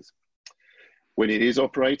 20 years. When it is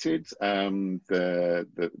operated, the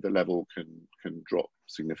level can drop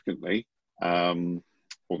significantly,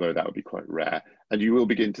 although that would be quite rare. And you will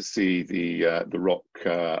begin to see the rock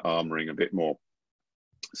armouring a bit more.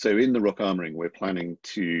 So in the rock armouring, we're planning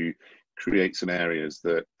to create some areas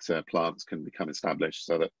that plants can become established,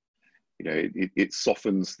 so that it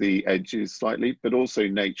softens the edges slightly, but also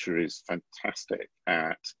nature is fantastic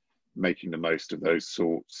at making the most of those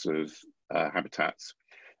sorts of habitats.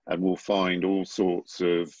 And we'll find all sorts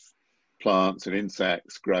of plants and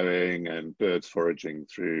insects growing and birds foraging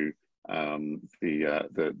through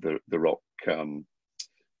the rock armouring.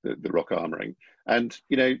 And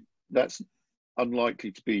that's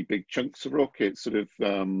unlikely to be big chunks of rock. It's sort of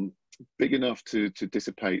big enough to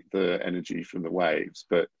dissipate the energy from the waves,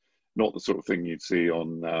 but not the sort of thing you'd see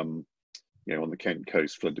on on the Kent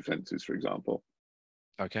coast flood defences, for example.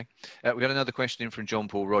 Okay. We've got another question in from John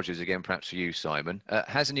Paul Rogers, again, perhaps for you, Simon.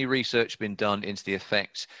 Has any research been done into the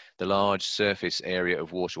effects the large surface area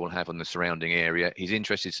of water will have on the surrounding area? He's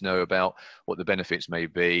interested to know about what the benefits may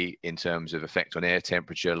be in terms of effect on air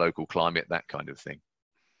temperature, local climate, that kind of thing.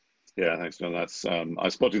 Yeah, thanks, John. That's I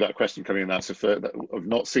spotted that question coming in. I've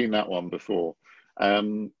not seen that one before.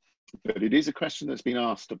 But it is a question that's been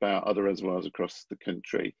asked about other reservoirs across the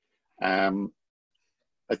country.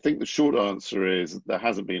 I think the short answer is there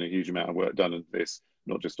hasn't been a huge amount of work done on this,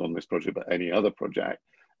 not just on this project, but any other project.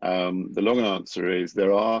 The long answer is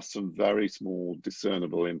there are some very small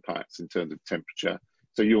discernible impacts in terms of temperature.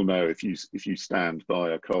 So you'll know if you stand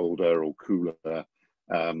by a colder or cooler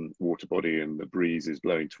water body and the breeze is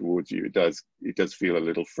blowing towards you, it does feel a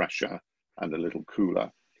little fresher and a little cooler.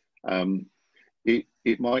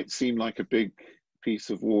 It might seem like a big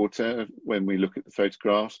piece of water when we look at the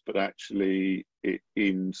photographs, but actually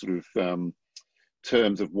in sort of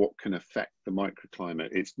terms of what can affect the microclimate,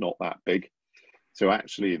 it's not that big. So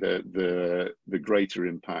actually the greater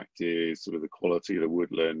impact is sort of the quality of the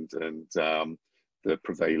woodland, and the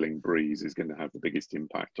prevailing breeze is going to have the biggest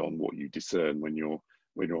impact on what you discern when you're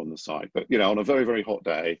on the site. But on a very, very hot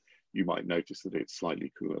day, you might notice that it's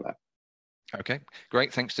slightly cooler there. Okay,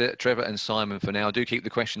 great. Thanks to Trevor and Simon for now. Do keep the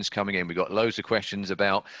questions coming in. We've got loads of questions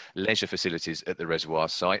about leisure facilities at the reservoir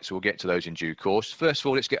site, so we'll get to those in due course. First of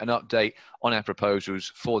all, let's get an update on our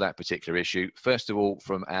proposals for that particular issue. First of all,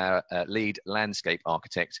 from our lead landscape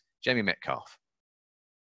architect, Jamie Metcalfe.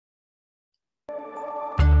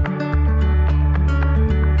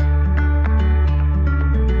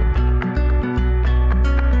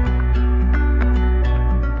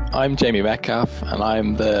 I'm Jamie Metcalfe and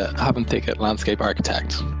I'm the Havant Thicket landscape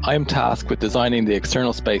architect. I am tasked with designing the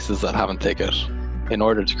external spaces at Havant Thicket in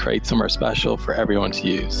order to create somewhere special for everyone to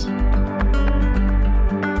use.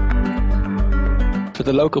 For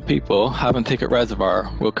the local people, Havant Thicket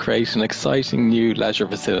Reservoir will create an exciting new leisure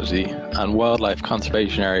facility and wildlife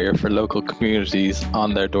conservation area for local communities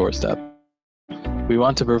on their doorstep. We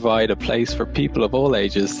want to provide a place for people of all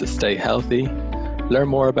ages to stay healthy, learn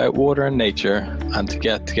more about water and nature, and to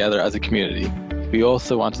get together as a community. We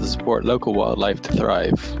also want to support local wildlife to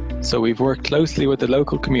thrive. So we've worked closely with the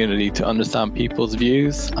local community to understand people's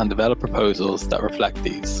views and develop proposals that reflect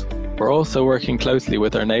these. We're also working closely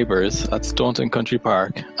with our neighbours at Staunton Country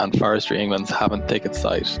Park and Forestry England's Havant Thicket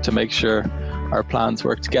site to make sure our plans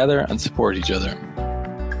work together and support each other.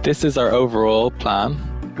 This is our overall plan,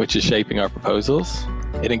 which is shaping our proposals.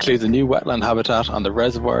 It includes a new wetland habitat on the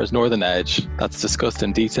reservoir's northern edge that's discussed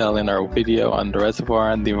in detail in our video on the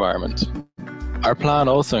reservoir and the environment. Our plan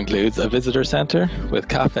also includes a visitor centre with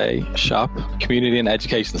cafe, shop, community and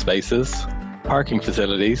education spaces, parking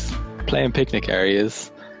facilities, play and picnic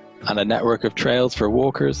areas, and a network of trails for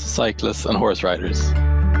walkers, cyclists and horse riders.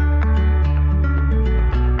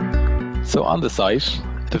 So on the site,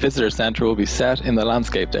 the visitor centre will be set in the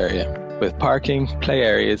landscaped area, with parking, play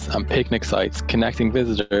areas and picnic sites connecting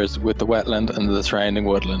visitors with the wetland and the surrounding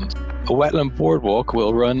woodland. A wetland boardwalk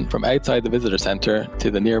will run from outside the visitor centre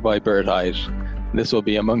to the nearby bird hide. This will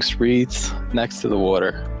be amongst reeds next to the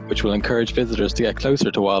water, which will encourage visitors to get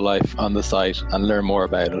closer to wildlife on the site and learn more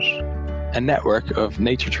about it. A network of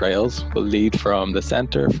nature trails will lead from the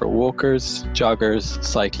centre for walkers, joggers,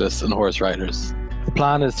 cyclists and horse riders. The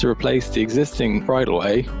plan is to replace the existing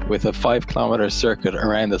bridleway with a 5-kilometre circuit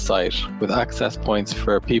around the site with access points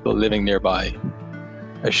for people living nearby.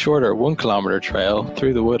 A shorter 1-kilometre trail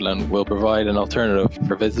through the woodland will provide an alternative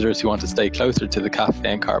for visitors who want to stay closer to the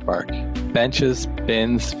cafe and car park. Benches,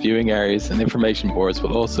 bins, viewing areas and information boards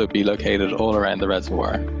will also be located all around the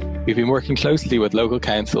reservoir. We've been working closely with local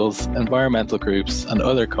councils, environmental groups and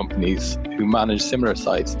other companies who manage similar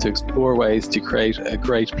sites to explore ways to create a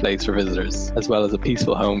great place for visitors, as well as a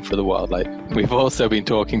peaceful home for the wildlife. We've also been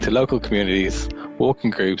talking to local communities,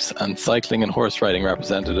 walking groups and cycling and horse riding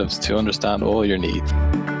representatives to understand all your needs.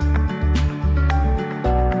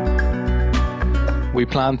 We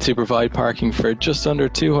plan to provide parking for just under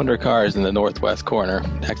 200 cars in the northwest corner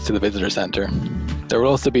next to the visitor centre. There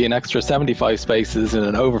will also be an extra 75 spaces in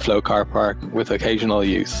an overflow car park with occasional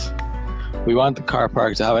use. We want the car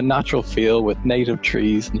park to have a natural feel with native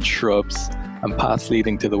trees and shrubs and paths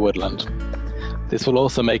leading to the woodland. This will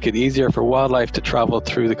also make it easier for wildlife to travel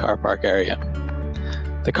through the car park area.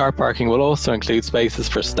 The car parking will also include spaces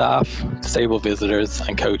for staff, disabled visitors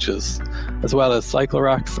and coaches, as well as cycle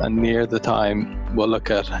racks, and near the time we'll look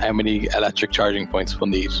at how many electric charging points we'll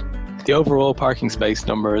need. The overall parking space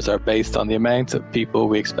numbers are based on the amount of people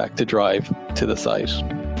we expect to drive to the site.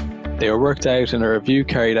 They were worked out in a review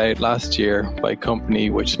carried out last year by a company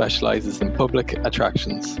which specialises in public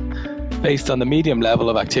attractions. based on the medium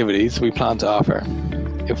level of activities we plan to offer.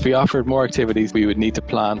 If we offered more activities, we would need to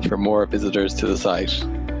plan for more visitors to the site.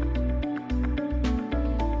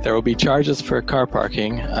 There will be charges for car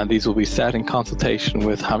parking, and these will be set in consultation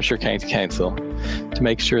with Hampshire County Council to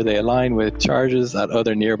make sure they align with charges at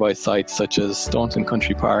other nearby sites such as Staunton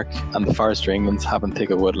Country Park and the Forestry England's Havant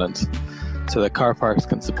Thicket Woodland, so that car parks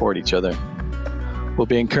can support each other. We'll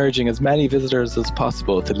be encouraging as many visitors as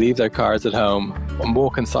possible to leave their cars at home and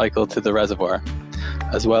walk and cycle to the reservoir,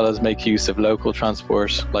 as well as make use of local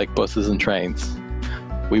transport like buses and trains.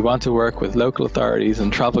 We want to work with local authorities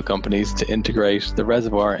and travel companies to integrate the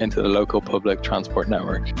reservoir into the local public transport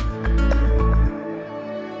network.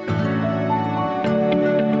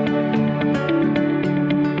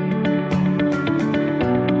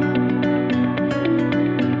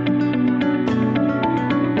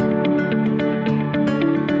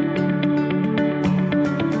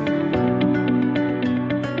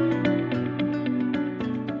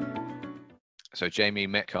 So Jamie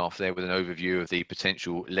Metcalf there with an overview of the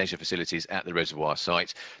potential leisure facilities at the reservoir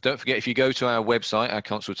site. Don't forget, if you go to our website, our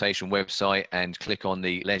consultation website, and click on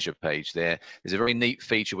the leisure page there's a very neat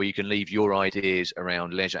feature where you can leave your ideas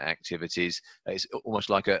around leisure activities. It's almost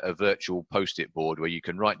like a virtual post-it board where you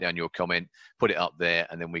can write down your comment, put it up there,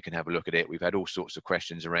 and then we can have a look at it. We've had all sorts of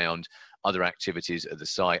questions around other activities at the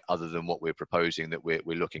site other than what we're proposing that we're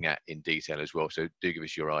looking at in detail as well. So do give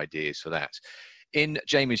us your ideas for that. In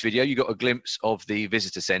Jamie's video, you got a glimpse of the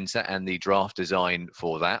visitor centre and the draft design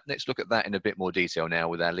for that. Let's look at that in a bit more detail now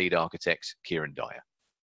with our lead architect, Kieran Dyer.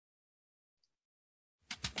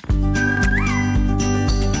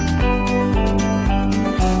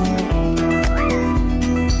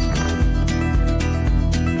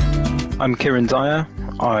 I'm Kieran Dyer.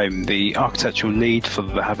 I'm the architectural lead for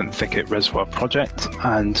the Havant Thicket Reservoir project,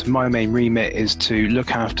 and my main remit is to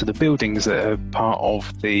look after the buildings that are part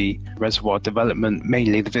of the reservoir development,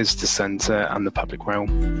 mainly the visitor centre and the public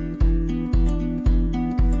realm.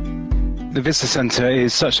 The visitor centre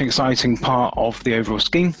is such an exciting part of the overall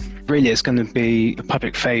scheme. Really, it's going to be the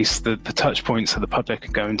public face, the touch points that the public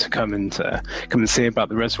are going to come and see about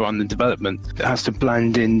the reservoir and the development. It has to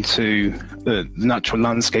blend into the natural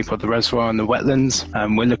landscape of the reservoir and the wetlands.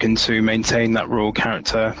 We're looking to maintain that rural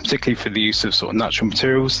character, particularly for the use of sort of natural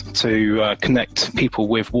materials to connect people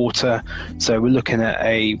with water. So we're looking at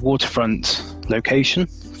a waterfront location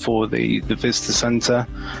for the visitor centre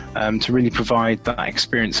to really provide that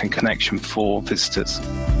experience and connection for visitors.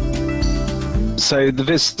 So the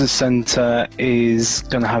visitor centre is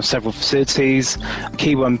going to have several facilities, a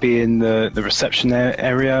key one being the reception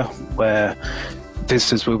area where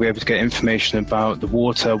visitors will be able to get information about the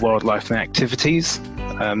water, wildlife and activities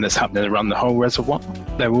that's happening around the whole reservoir.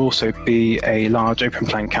 There will also be a large open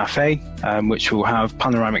plan cafe which will have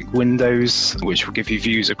panoramic windows which will give you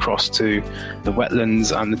views across to the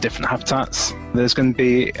wetlands and the different habitats. There's going to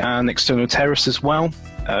be an external terrace as well,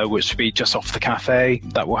 which will be just off the cafe.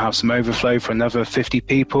 That will have some overflow for another 50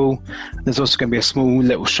 people. There's also going to be a small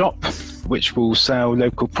little shop which will sell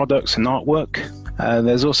local products and artwork.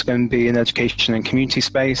 There's also going to be an education and community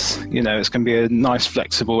space. You know, it's going to be a nice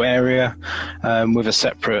flexible area with a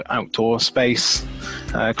separate outdoor space,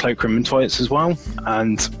 cloakroom and toilets as well.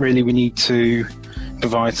 And really we need to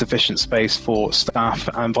provide sufficient space for staff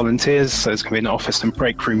and volunteers, so there's going to be an office and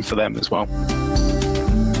break room for them as well.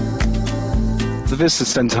 The visitor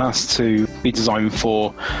centre has to be designed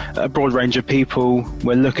for a broad range of people.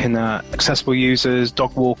 We're looking at accessible users,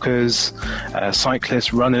 dog walkers,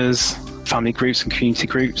 cyclists, runners, family groups and community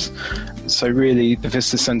groups. So really the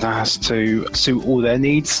visitor centre has to suit all their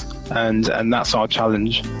needs, and that's our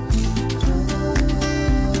challenge.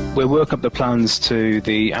 We'll work up the plans to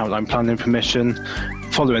the outline planning permission.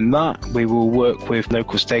 Following that, we will work with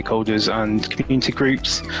local stakeholders and community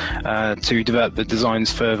groups to develop the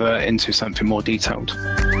designs further into something more detailed.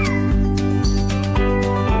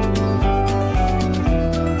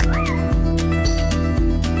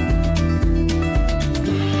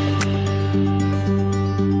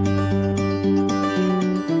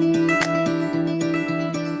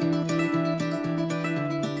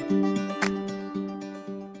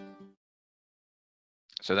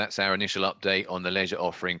 So that's our initial update on the leisure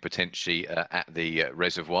offering potentially at the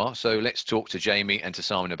reservoir. So let's talk to Jamie and to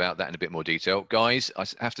Simon about that in a bit more detail. Guys, I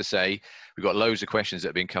have to say, we've got loads of questions that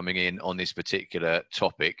have been coming in on this particular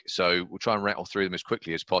topic. So we'll try and rattle through them as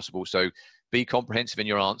quickly as possible. So be comprehensive in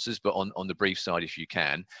your answers, but on the brief side if you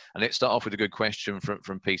can. And let's start off with a good question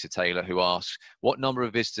from Peter Taylor, who asks, what number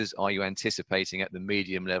of visitors are you anticipating at the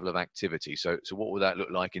medium level of activity? So what will that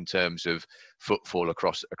look like in terms of footfall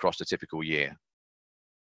across a typical year?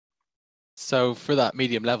 So for that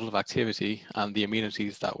medium level of activity and the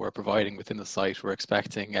amenities that we're providing within the site, we're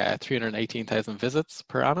expecting 318,000 visits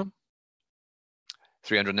per annum.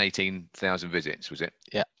 318,000 visits, was it?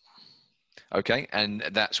 Yeah. Okay, and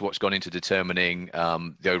that's what's gone into determining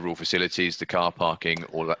the overall facilities, the car parking,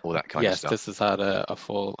 all that kind of stuff. Yes, this has had a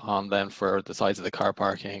full on then for the size of the car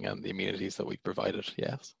parking and the amenities that we've provided,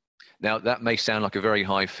 yes. Now, that may sound like a very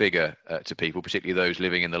high figure to people, particularly those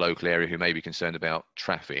living in the local area who may be concerned about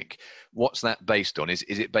traffic. What's that based on? Is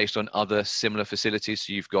it based on other similar facilities,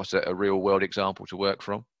 so you've got a real world example to work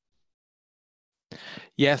from?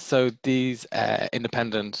 Yes, so these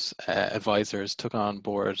independent advisors took on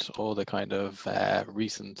board all the kind of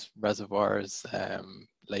recent reservoirs,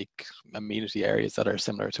 lake amenity areas that are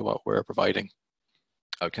similar to what we're providing.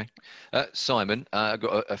 Okay. Simon, I've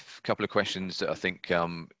got a couple of questions that I think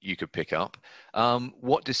you could pick up.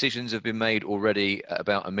 What decisions have been made already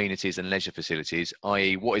about amenities and leisure facilities,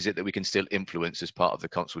 i.e. what is it that we can still influence as part of the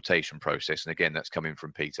consultation process? And again, that's coming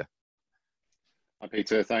from Peter. Hi,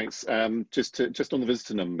 Peter, thanks. Just on the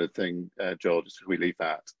visitor number thing, Joel, just before we leave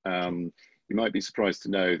that, you might be surprised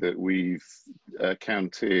to know that we've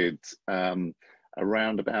counted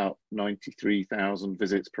around about 93,000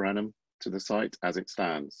 visits per annum to the site as it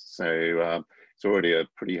stands. So it's already a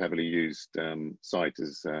pretty heavily used site,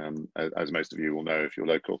 as most of you will know if you're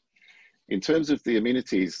local. In terms of the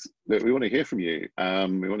amenities, that we want to hear from you.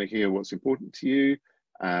 We want to hear what's important to you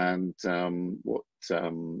and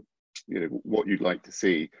what you'd like to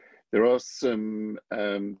see. There are some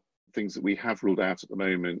things that we have ruled out at the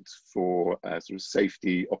moment for sort of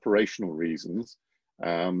safety operational reasons.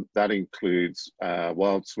 That includes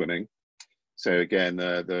wild swimming. So again,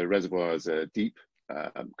 the reservoir is a deep,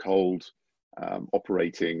 cold,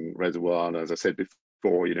 operating reservoir, and as I said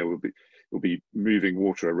before, we'll be moving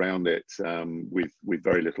water around it with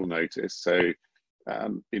very little notice. So,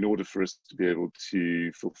 in order for us to be able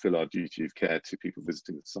to fulfil our duty of care to people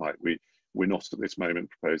visiting the site, we're not at this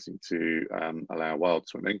moment proposing to allow wild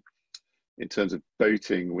swimming. In terms of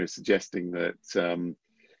boating, we're suggesting that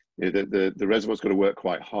the reservoir's got to work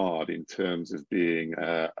quite hard in terms of being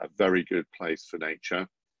a very good place for nature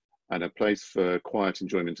and a place for quiet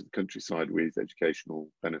enjoyment of the countryside with educational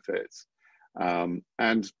benefits.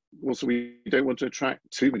 And also, we don't want to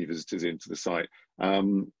attract too many visitors into the site.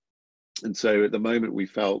 And so at the moment, we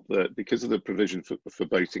felt that because of the provision for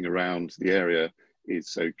boating around the area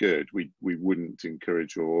is so good, we wouldn't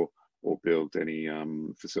encourage or build any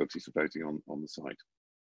facilities for boating on the site.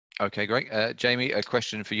 Okay, great. Jamie, a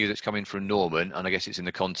question for you that's coming from Norman, and I guess it's in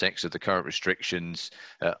the context of the current restrictions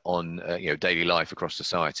on daily life across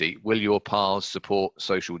society. Will your paths support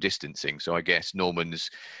social distancing? So I guess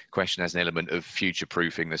Norman's question has an element of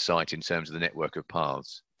future-proofing the site in terms of the network of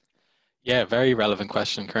paths. Yeah, very relevant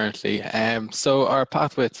question currently. So our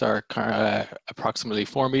path widths are approximately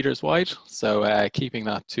 4 meters wide. So keeping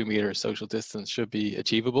that 2 meter social distance should be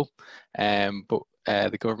achievable. But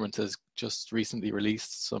the government has just recently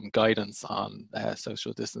released some guidance on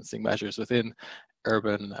social distancing measures within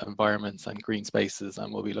urban environments and green spaces,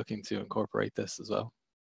 and we'll be looking to incorporate this as well.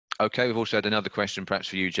 Okay, we've also had another question perhaps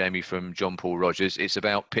for you, Jamie, from John Paul Rogers. It's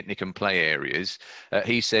about picnic and play areas.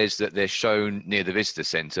 He says that they're shown near the visitor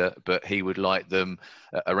centre, but he would like them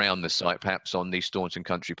around the site, perhaps on the Staunton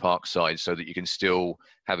Country Park side, so that you can still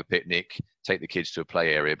have a picnic, take the kids to a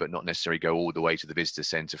play area, but not necessarily go all the way to the visitor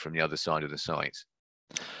centre from the other side of the site.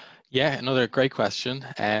 Yeah, another great question.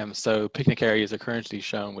 So picnic areas are currently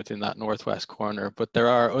shown within that northwest corner, but there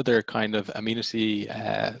are other kind of amenity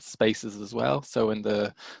spaces as well. So in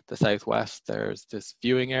the southwest, there's this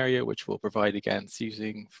viewing area, which will provide, again,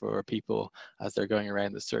 seating for people as they're going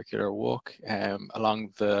around the circular walk. Along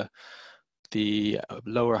the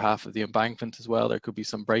lower half of the embankment as well, there could be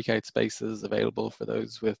some breakout spaces available for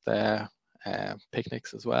those with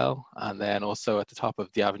picnics as well. And then also at the top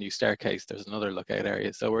of the avenue staircase, there's another lookout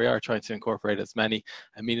area. So we are trying to incorporate as many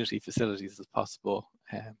amenity facilities as possible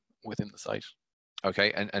within the site.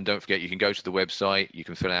 Okay, and don't forget, you can go to the website, you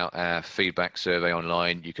can fill out our feedback survey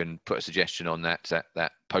online, you can put a suggestion on that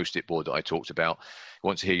post-it board that I talked about. I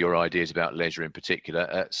want to hear your ideas about leisure in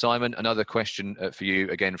particular. Simon, another question for you,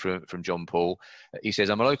 again from John Paul. He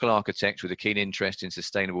says, I'm a local architect with a keen interest in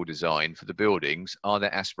sustainable design for the buildings. Are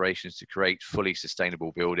there aspirations to create fully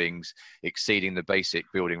sustainable buildings, exceeding the basic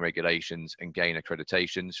building regulations and gain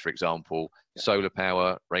accreditations? For example, solar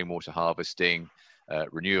power, rainwater harvesting,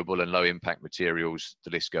 renewable and low impact materials,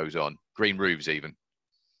 the list goes on. Green roofs even.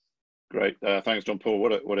 Great, thanks, John Paul.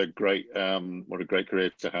 What a great career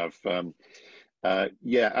to have.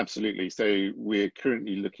 Yeah, absolutely. So we're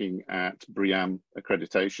currently looking at BREEAM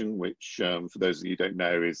accreditation, which, for those of you who don't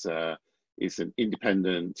know, is it's an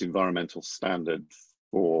independent environmental standard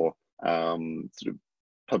for sort of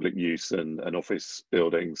public use and office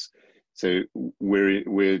buildings. So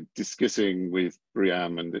we're discussing with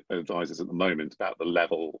BREEAM and advisors at the moment about the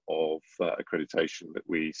level of accreditation that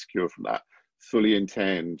we secure from that. Fully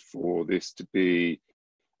intend for this to be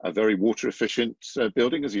a very water efficient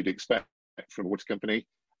building, as you'd expect from a water company,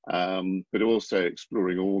 but also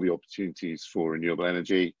exploring all the opportunities for renewable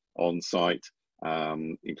energy on site,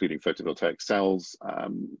 including photovoltaic cells,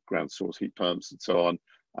 ground source heat pumps and so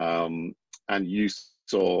on, and use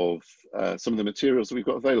of some of the materials that we've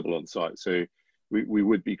got available on site. So we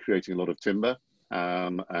would be creating a lot of timber,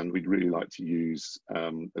 and we'd really like to use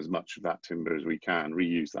as much of that timber as we can,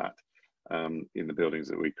 reuse that in the buildings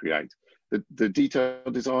that we create. The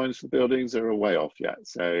detailed designs for the buildings are a way off yet,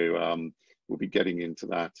 so we'll be getting into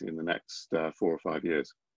that in the next 4 or 5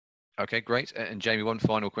 years. Okay, great. And Jamie, one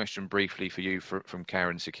final question briefly for you from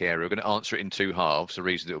Karen Siqueira. We're going to answer it in 2 halves, the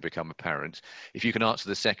reason it will become apparent. If you can answer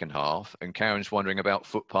the second half, and Karen's wondering about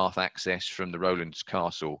footpath access from the Rowlands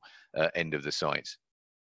Castle end of the site.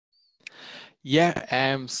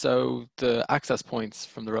 Yeah, so the access points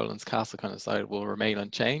from the Rowlands Castle kind of side will remain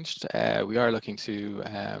unchanged. We are looking to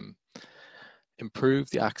improve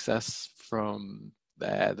the access from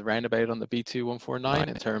the roundabout on the B2149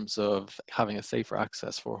 in terms of having a safer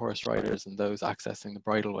access for horse riders and those accessing the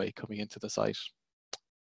bridleway coming into the site.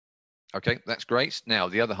 Okay, that's great. Now,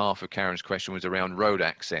 the other half of Karen's question was around road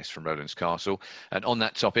access from Rowlands Castle. And on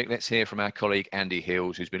that topic, let's hear from our colleague Andy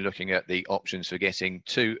Hills, who's been looking at the options for getting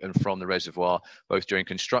to and from the reservoir, both during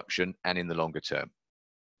construction and in the longer term.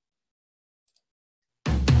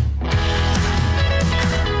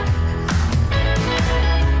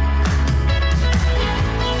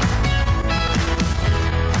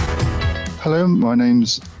 Hello, my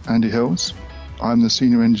name's Andy Hills. I'm the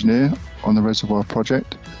senior engineer on the reservoir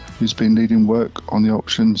project who's been leading work on the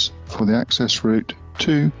options for the access route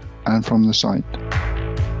to and from the site.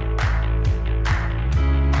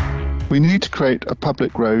 We need to create a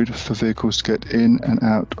public road for vehicles to get in and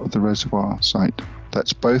out of the reservoir site.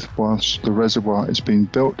 That's both whilst the reservoir is being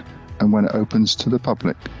built and when it opens to the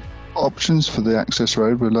public. Options for the access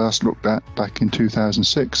road were last looked at back in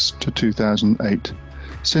 2006 to 2008.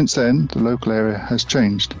 Since then, the local area has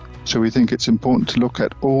changed, so we think it's important to look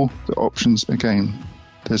at all the options again.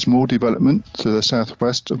 There's more development to the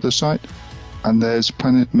southwest of the site, and there's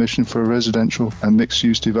planning permission for a residential and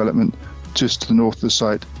mixed-use development just to the north of the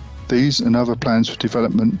site. These and other plans for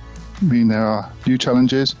development mean there are new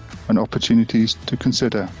challenges and opportunities to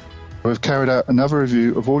consider. We've carried out another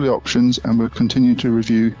review of all the options and will continue to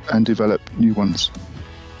review and develop new ones.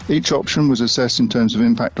 Each option was assessed in terms of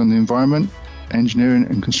impact on the environment, engineering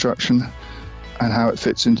and construction, and how it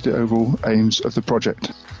fits into the overall aims of the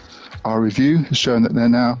project. Our review has shown that there are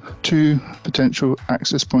now 2 potential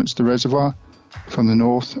access points to the reservoir, from the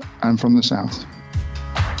north and from the south.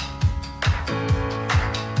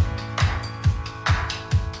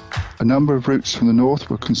 A number of routes from the north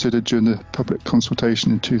were considered during the public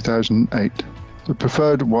consultation in 2008. The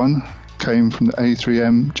preferred one came from the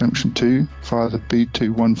A3M Junction 2 via the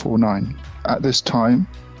B2149. At this time,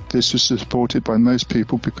 this was supported by most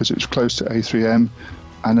people because it was close to A3M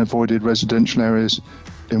and avoided residential areas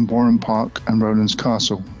in Warren Park and Rowlands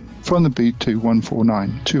Castle. From the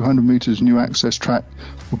B2149, 200 metres new access track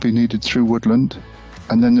would be needed through woodland,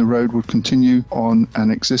 and then the road would continue on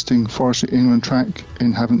an existing Forestry England track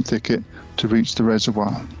in Havant Thicket to reach the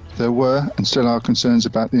reservoir. There were and still are concerns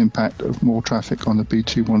about the impact of more traffic on the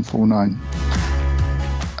B2149.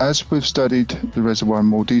 As we've studied the reservoir in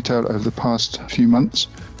more detail over the past few months,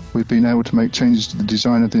 we've been able to make changes to the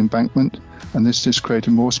design of the embankment, and this has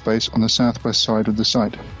created more space on the southwest side of the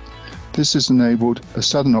site. This has enabled a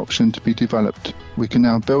southern option to be developed. We can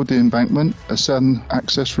now build the embankment, a southern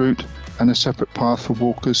access route, and a separate path for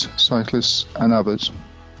walkers, cyclists, and others.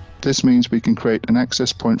 This means we can create an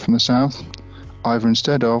access point from the south, either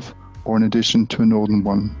instead of or in addition to a northern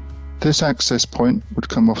one. This access point would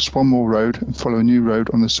come off Swanmore Road and follow a new road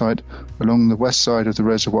on the site along the west side of the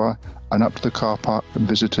reservoir and up to the car park and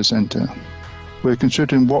visitor centre. We're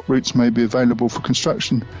considering what routes may be available for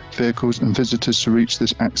construction, vehicles and visitors to reach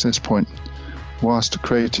this access point, whilst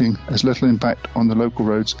creating as little impact on the local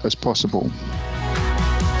roads as possible.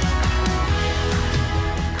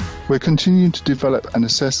 We're continuing to develop and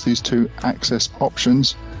assess these 2 access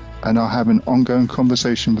options and are having ongoing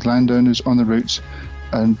conversation with landowners on the routes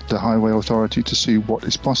and the Highway Authority to see what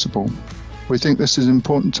is possible. We think this is an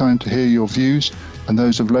important time to hear your views and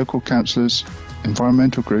those of local councillors,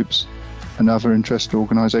 environmental groups and other interested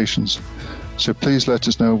organisations, so please let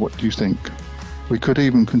us know what you think. We could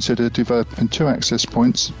even consider developing 2 access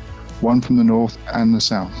points, one from the north and the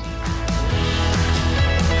south.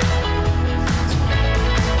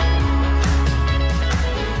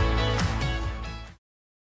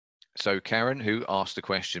 So Karen, who asked the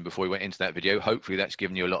question before we went into that video, hopefully that's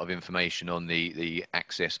given you a lot of information on the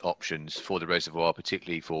access options for the reservoir,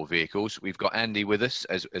 particularly for vehicles. We've got Andy with us,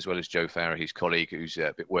 as well as Joe Farrer, his colleague, who's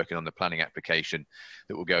working on the planning application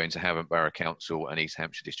that will go into Havant Borough Council and East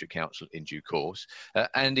Hampshire District Council in due course.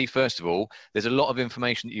 Andy, first of all, there's a lot of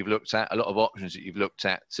information that you've looked at, a lot of options that you've looked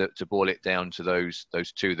at to boil it down to those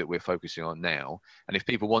two that we're focusing on now. And if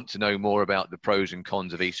people want to know more about the pros and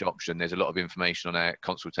cons of each option, there's a lot of information on our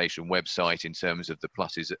consultation website in terms of the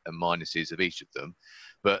pluses and minuses of each of them.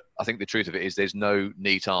 But I think the truth of it is there's no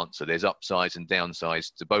neat answer. There's upsides and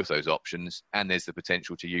downsides to both those options, and there's the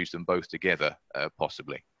potential to use them both together,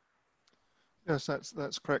 possibly. Yes,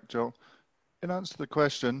 that's correct, Joel. In answer to the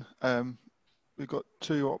question, we've got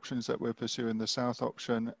two options that we're pursuing, the south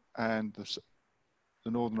option and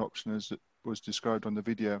the northern option as it was described on the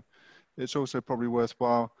video. It's also probably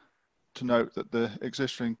worthwhile to note that the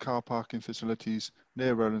existing car parking facilities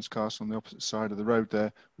near Rowlands Castle on the opposite side of the road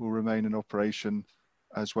there will remain in operation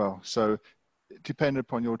as well. So depending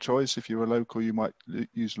upon your choice, if you're a local, you might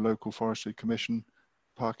use a local Forestry Commission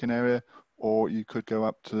parking area, or you could go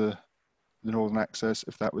up to the northern access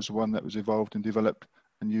if that was the one that was evolved and developed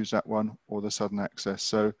and use that one, or the southern access.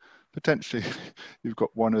 So potentially you've got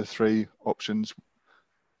one of three options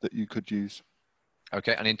that you could use.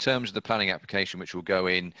 Okay, and in terms of the planning application, which will go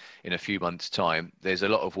in a few months' time, there's a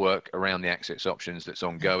lot of work around the access options that's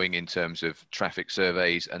ongoing in terms of traffic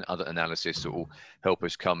surveys and other analysis that will help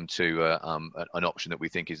us come to an option that we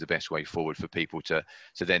think is the best way forward for people to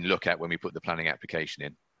then look at when we put the planning application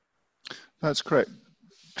in. That's correct.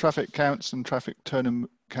 Traffic counts and traffic turning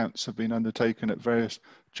counts have been undertaken at various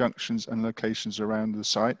junctions and locations around the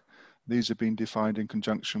site. These have been defined in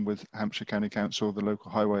conjunction with Hampshire County Council, the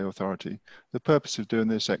local highway authority. The purpose of doing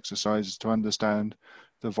this exercise is to understand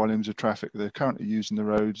the volumes of traffic they're currently using the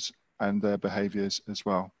roads and their behaviours as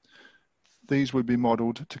well. These would be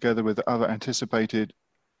modelled together with other anticipated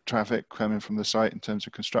traffic coming from the site in terms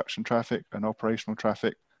of construction traffic and operational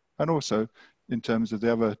traffic, and also in terms of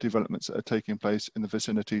the other developments that are taking place in the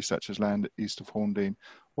vicinity, such as land east of Horndean.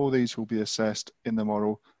 All these will be assessed in the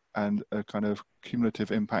model, and a kind of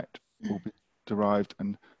cumulative impact will be derived,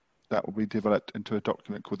 and that will be developed into a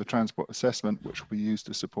document called the Transport Assessment, which will be used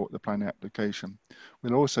to support the planning application.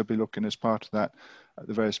 We'll also be looking as part of that at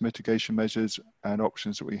the various mitigation measures and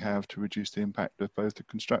options that we have to reduce the impact of both the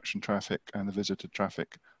construction traffic and the visitor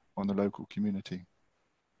traffic on the local community.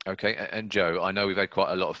 Okay, and Joe, I know we've had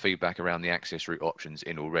quite a lot of feedback around the access route options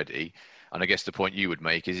in already. And I guess the point you would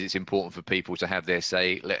make is it's important for people to have their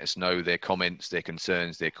say, let us know their comments, their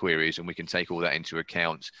concerns, their queries, and we can take all that into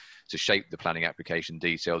account to shape the planning application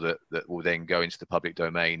detail that will then go into the public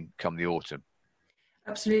domain come the autumn.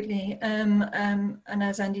 Absolutely, and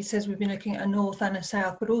as Andy says, we've been looking at a north and a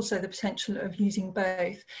south, but also the potential of using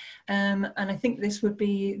both. And I think this would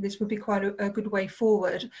be quite a good way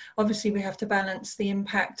forward. Obviously, we have to balance the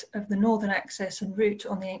impact of the northern access and route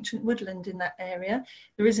on the ancient woodland in that area.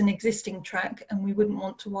 There is an existing track, and we wouldn't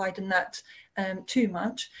want to widen that too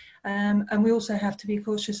much. And we also have to be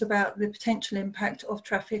cautious about the potential impact of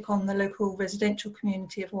traffic on the local residential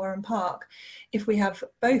community of Warren Park. If we have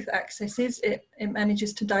both accesses, it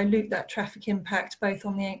manages to dilute that traffic impact both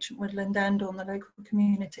on the ancient woodland and on the local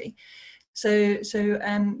community. So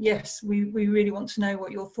yes, we really want to know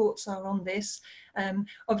what your thoughts are on this.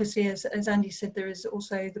 Obviously, as Andy said, there is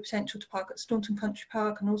also the potential to park at Staunton Country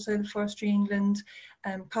Park and also the Forestry England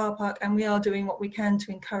car park, and we are doing what we can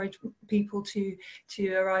to encourage people to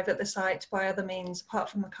arrive at the site by other means apart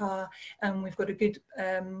from a car. We've got a good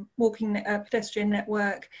walking pedestrian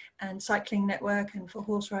network and cycling network, and for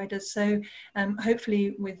horse riders. So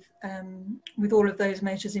hopefully with all of those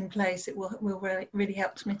measures in place, it will really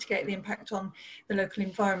help to mitigate the impact on the local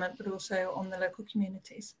environment, but also on the local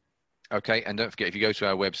communities. Okay, and don't forget, if you go to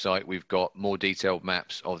our website, we've got more detailed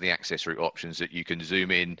maps of the access route options that you can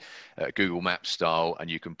zoom in Google Maps style, and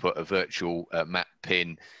you can put a virtual map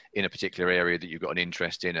pin in a particular area that you've got an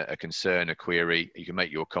interest in, a concern, a query. You can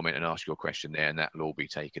make your comment and ask your question there, and that will all be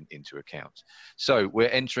taken into account. So we're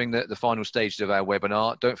entering the final stages of our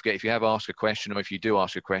webinar. Don't forget, if you have asked a question, or if you do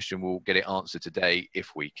ask a question, we'll get it answered today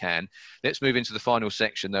if we can. Let's move into the final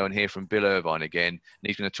section though and hear from Bill Irvine again, and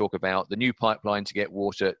he's going to talk about the new pipeline to get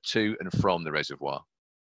water to and from the reservoir.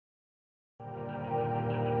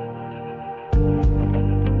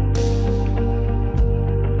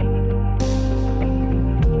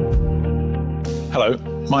 Hello,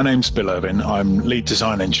 my name's Bill Irvine. I'm lead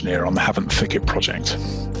design engineer on the Havant Thicket project.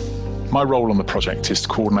 My role on the project is to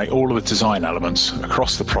coordinate all of the design elements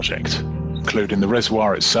across the project, including the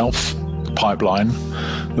reservoir itself, the pipeline,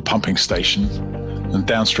 the pumping station, and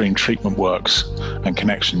downstream treatment works and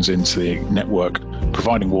connections into the network,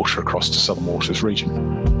 providing water across the Southern Waters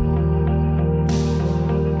region.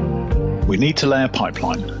 We need to lay a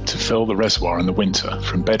pipeline to fill the reservoir in the winter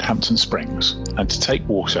from Bedhampton Springs and to take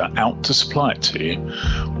water out to supply it to you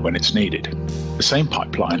when it's needed. The same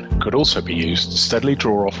pipeline could also be used to steadily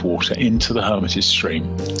draw off water into the Hermitage stream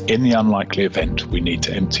in the unlikely event we need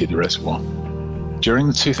to empty the reservoir. During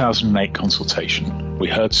the 2008 consultation, we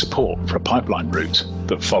heard support for a pipeline route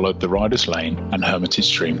that followed the Riders Lane and Hermitage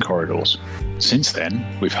Stream corridors. Since then,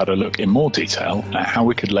 we've had a look in more detail at how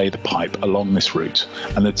we could lay the pipe along this route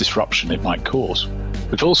and the disruption it might cause.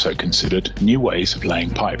 We've also considered new ways of laying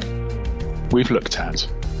pipe. We've looked at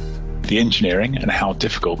the engineering and how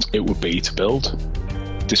difficult it would be to build,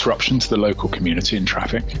 disruption to the local community and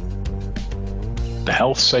traffic, the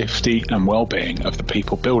health, safety and well-being of the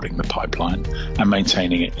people building the pipeline and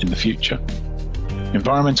maintaining it in the future,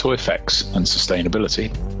 environmental effects and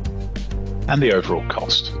sustainability, and the overall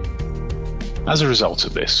cost. As a result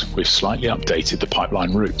of this, we've slightly updated the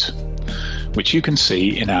pipeline route, which you can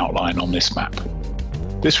see in outline on this map.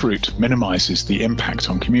 This route minimises the impact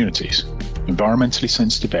on communities, environmentally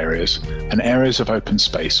sensitive areas, and areas of open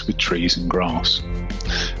space with trees and grass.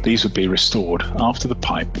 These would be restored after the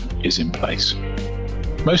pipe is in place.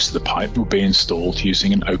 Most of the pipe will be installed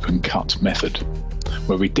using an open cut method,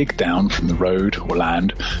 where we dig down from the road or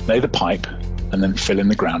land, lay the pipe, and then fill in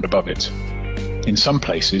the ground above it. In some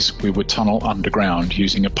places, we would tunnel underground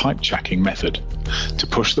using a pipe jacking method to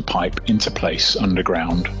push the pipe into place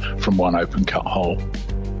underground from one open cut hole,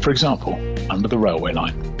 for example, under the railway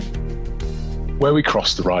line. Where we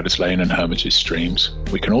cross the Riders Lane and Hermitage streams,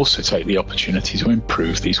 we can also take the opportunity to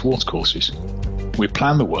improve these watercourses. We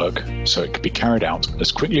plan the work so it can be carried out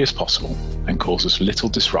as quickly as possible and cause as little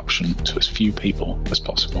disruption to as few people as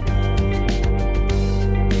possible.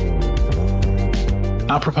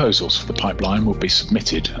 Our proposals for the pipeline will be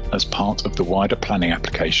submitted as part of the wider planning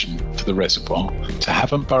application for the reservoir to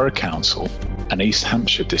Havant Borough Council and East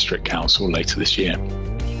Hampshire District Council later this year.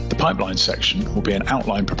 The pipeline section will be an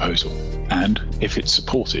outline proposal and, if it's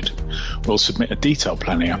supported, we'll submit a detailed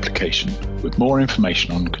planning application with more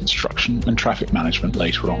information on construction and traffic management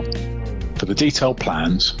later on. For the detailed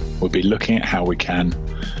plans, we'll be looking at how we can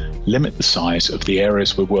limit the size of the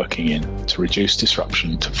areas we're working in to reduce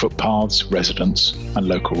disruption to footpaths, residents and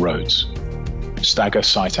local roads, stagger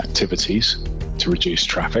site activities to reduce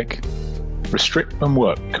traffic, restrict when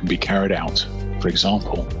work can be carried out, for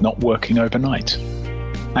example, not working overnight,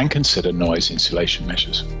 and consider noise insulation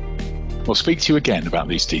measures. We'll speak to you again about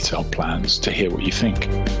these detailed plans to hear what you think.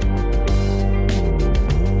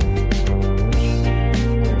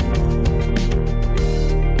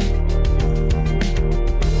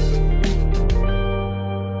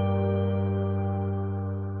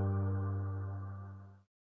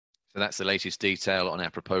 So that's the latest detail on our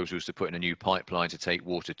proposals to put in a new pipeline to take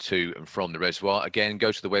water to and from the reservoir. Again,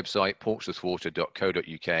 go to the website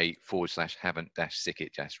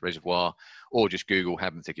portsmouthwater.co.uk/Havant-Thicket-Reservoir, or just Google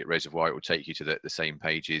Havant Thicket Reservoir. It will take you to the same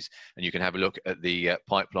pages, and you can have a look at the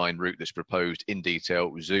pipeline route that's proposed in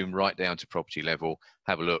detail, zoom right down to property level,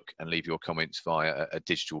 have a look and leave your comments via a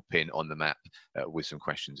digital pin on the map with some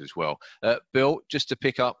questions as well. Bill, just to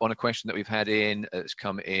pick up on a question that we've had in, that's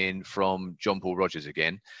come in from John Paul Rogers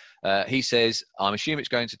again. He says, I'm assuming it's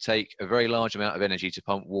going to take a very large amount of energy to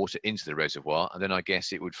pump water into the reservoir, and then I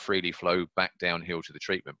guess it would freely flow back downhill to the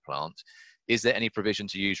treatment plant. Is there any provision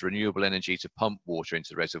to use renewable energy to pump water into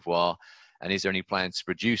the reservoir? And is there any plans to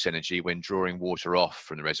produce energy when drawing water off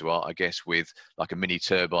from the reservoir? I guess with like a mini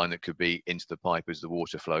turbine that could be into the pipe as the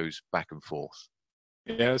water flows back and forth.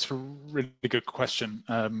 Yeah, that's a really good question.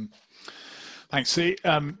 Thanks.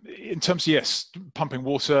 In terms of, yes, pumping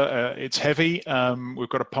water, it's heavy. We've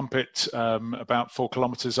got to pump it about 4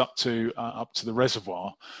 kilometres up to the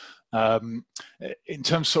reservoir. In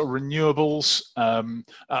terms of sort of renewables,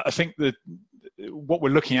 I think that what we're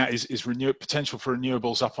looking at is potential for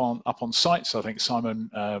renewables up on site. So I think Simon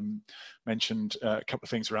mentioned a couple of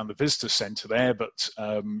things around the visitor centre there, but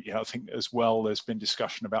yeah, I think as well there's been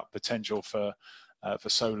discussion about potential for for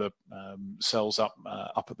solar cells up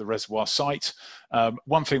at the reservoir site.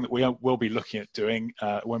 One thing that we will be looking at doing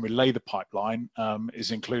when we lay the pipeline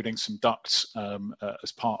is including some ducts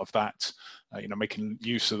as part of that. Making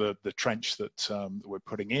use of the trench that we're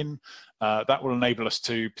putting in. That will enable us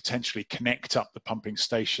to potentially connect up the pumping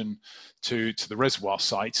station to the reservoir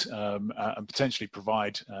site and potentially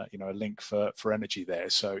provide a link for energy there.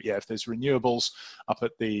 So yeah, if there's renewables up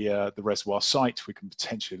at the reservoir site, we can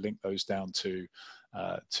potentially link those down to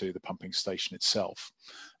the pumping station itself.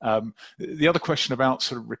 The other question about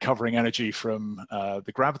sort of recovering energy from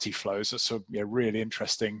the gravity flows, that's a really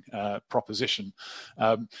interesting proposition.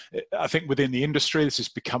 I think within the industry, this is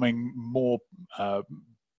becoming more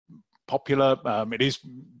popular. It is,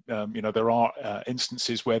 there are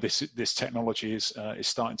instances where this technology is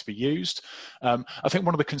starting to be used. I think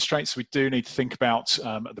one of the constraints we do need to think about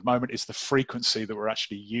at the moment is the frequency that we're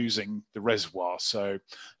actually using the reservoir. So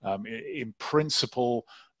in principle,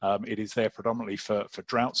 it is there predominantly for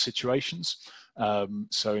drought situations.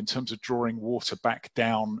 So in terms of drawing water back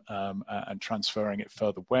down and transferring it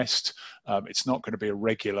further west, it's not going to be a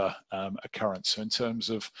regular occurrence. So in terms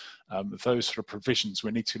of those sort of provisions,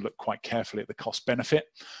 we need to look quite carefully at the cost benefit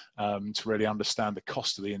to really understand the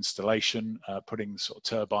cost of the installation, putting sort of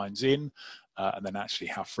turbines in, and then actually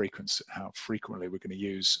how frequently we're going to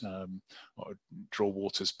use or draw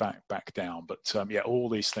waters back down. But yeah, all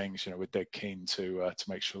these things, we're dead keen to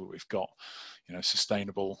make sure that we've got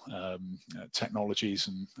sustainable technologies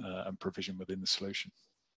and provision within the solution.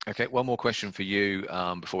 Okay, one more question for you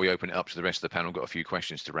before we open it up to the rest of the panel. Got a few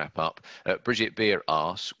questions to wrap up. Bridget Beer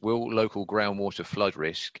asks, will local groundwater flood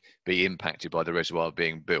risk be impacted by the reservoir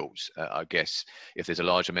being built? I guess if there's a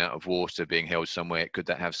large amount of water being held somewhere, could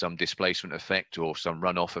that have some displacement effect or some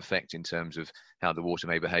runoff effect in terms of how the water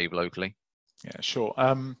may behave locally? Yeah, sure.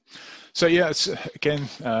 So yeah, it's again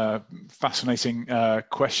fascinating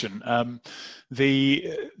question.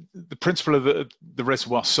 The principle of the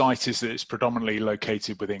reservoir site is that it's predominantly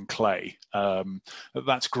located within clay.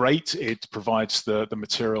 That's great. It provides the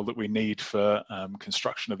material that we need for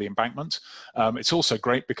construction of the embankment. It's also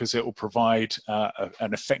great because it will provide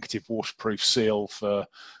an effective waterproof seal for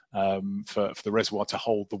the reservoir to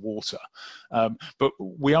hold the water. But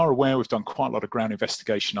we are aware, we've done quite a lot of ground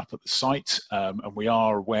investigation up at the site, and we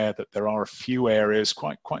are aware that there are a few areas,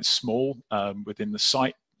 quite small, within the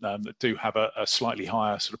site that do have a slightly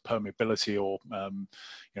higher sort of permeability or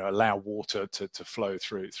allow water to flow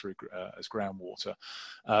through as groundwater.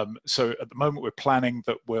 So at the moment we're planning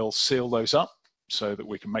that we'll seal those up so that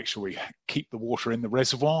we can make sure we keep the water in the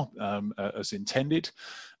reservoir as intended.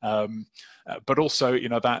 But also,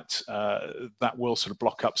 that will sort of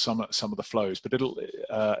block up some of the flows, but it'll,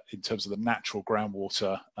 in terms of the natural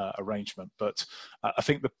groundwater arrangement. But I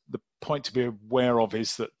think the point to be aware of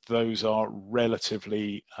is that those are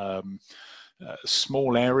relatively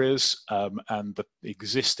small areas, and the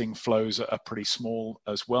existing flows are pretty small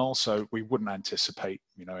as well. So we wouldn't anticipate,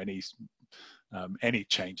 any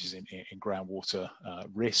changes in groundwater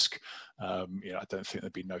risk. I don't think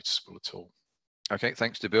they'd be noticeable at all. Okay,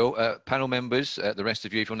 thanks to Bill. Panel members, the rest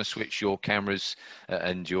of you, if you want to switch your cameras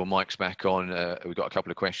and your mics back on, we've got a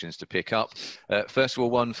couple of questions to pick up. First of all,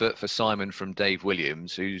 one for Simon from Dave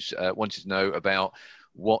Williams, who's wanted to know about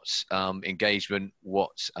what engagement,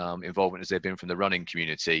 what involvement has there been from the running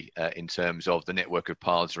community in terms of the network of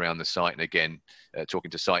paths around the site, and again,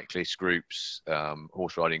 talking to cyclist groups,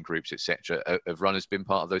 horse riding groups, etc. Have runners been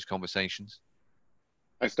part of those conversations?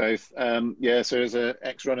 Thanks, Dave. Yeah, so as an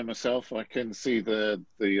ex-runner myself, I can see the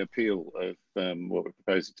appeal of what we're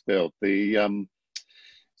proposing to build.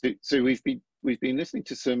 So we've been listening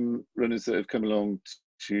to some runners that have come along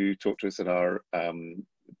to talk to us at our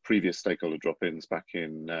previous stakeholder drop-ins back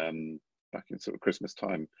in sort of Christmas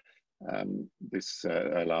time this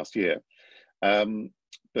last year.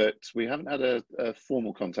 But we haven't had a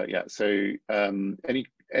formal contact yet. So any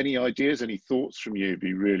ideas, any thoughts from you would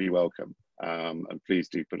be really welcome. And please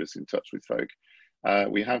do put us in touch with folk.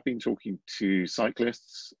 We have been talking to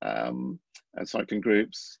cyclists and cycling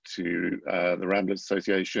groups, to the Ramblers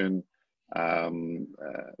Association,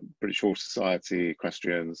 British Horse Society,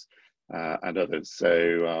 Equestrians, and others.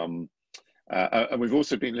 So, and we've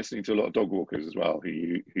also been listening to a lot of dog walkers as well,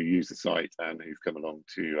 who use the site and who've come along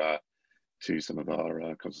to some of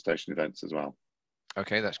our consultation events as well.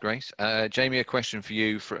 Okay, that's great. Jamie, a question for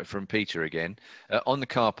you from Peter again. On the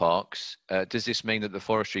car parks, does this mean that the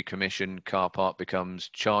Forestry Commission car park becomes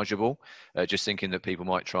chargeable? Just thinking that people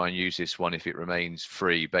might try and use this one if it remains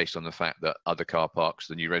free, based on the fact that other car parks,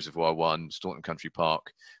 the new Reservoir one, Staunton Country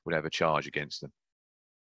Park, would have a charge against them.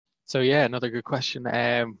 So yeah, another good question.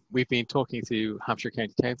 We've been talking to Hampshire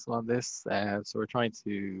County Council on this, so we're trying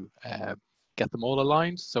to get them all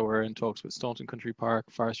aligned. So we're in talks with Staunton Country Park,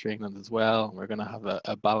 Forestry England as well. We're going to have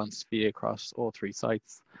a balanced fee across all 3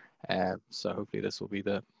 sites. So hopefully this will be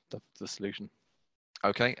the solution.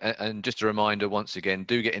 Okay, and just a reminder once again,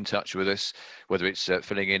 do get in touch with us, whether it's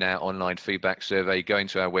filling in our online feedback survey, going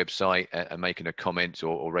to our website and making a comment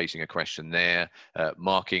or raising a question there,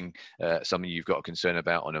 marking something you've got a concern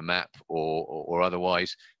about on a map or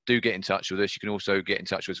otherwise. Do get in touch with us. You can also get in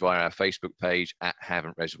touch with us via our Facebook page at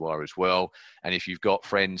Havant Reservoir as well. And if you've got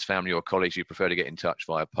friends, family or colleagues who prefer to get in touch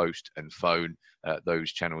via post and phone,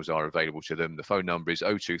 those channels are available to them. The phone number is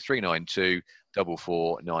 02392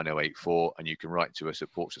 449084, and you can write to us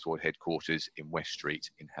at Portsmouth Ward headquarters in West Street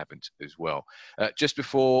in Havant as well. Just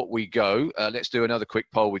before we go, let's do another quick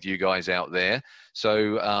poll with you guys out there.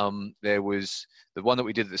 So there was the one that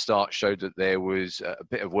we did at the start showed that there was a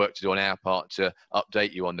bit of work to do on our part to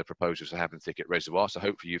update you on the proposals for Havant Thicket Reservoir. So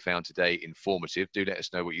hopefully you found today informative. Do let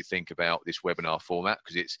us know what you think about this webinar format,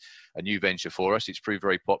 because it's a new venture for us. It's proved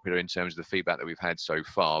very popular in terms of the feedback that we've had so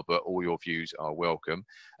far, but all your views are welcome.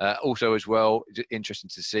 Also as well, interesting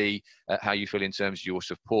to see how you feel in terms of your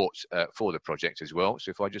support for the project as well.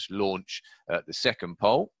 So if I just launch the second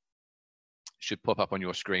poll, should pop up on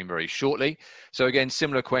your screen very shortly. So again,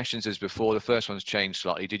 similar questions as before. The first one's changed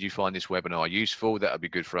slightly. Did you find this webinar useful? That would be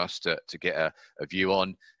good for us to get a view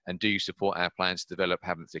on. And do you support our plans to develop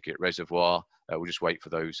Havant Thicket Reservoir? We'll just wait for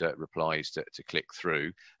those replies to click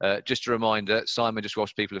through. Just a reminder, Simon, just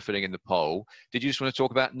whilst people are filling in the poll, did you just want to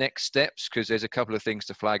talk about next steps? Because there's a couple of things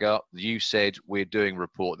to flag up. You said we're doing a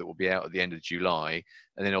report that will be out at the end of July,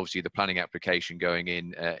 and then obviously the planning application going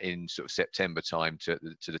in sort of September time to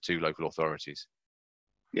the 2 local authorities.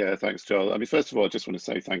 Yeah, thanks, Joel. I mean, first of all, I just want to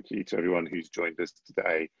say thank you to everyone who's joined us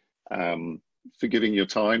today for giving your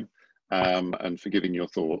time and for giving your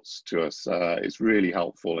thoughts to us. It's really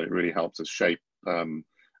helpful. It really helps us shape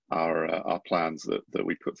our plans that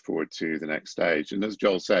we put forward to the next stage. And as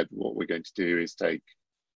Joel said, what we're going to do is take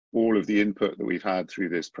all of the input that we've had through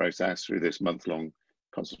this process, through this month-long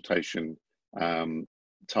consultation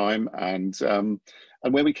time, and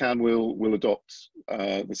where we can, we'll adopt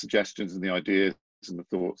the suggestions and the ideas and the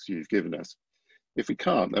thoughts you've given us. If we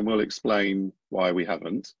can't, then we'll explain why we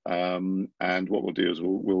haven't, and what we'll do is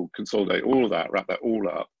we'll consolidate all of that, wrap that all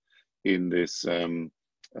up in this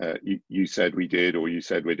you said we did, or you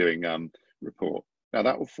said we're doing report. Now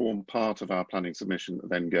that will form part of our planning submission that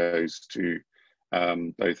then goes to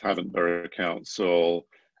both Havant Borough Council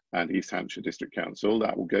and East Hampshire District Council.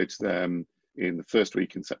 That will go to them in the first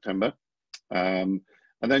week in September.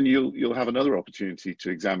 And then you'll have another opportunity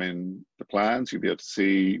to examine the plans. You'll be able to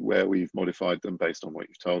see where we've modified them based on what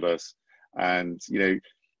you've told us. And you know,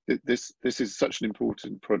 this is such an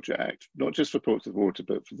important project, not just for Portsmouth Water,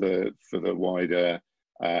 but for the wider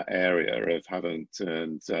area of Havant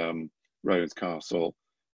and Rowlands Castle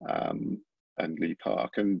and Lee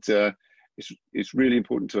Park. And it's really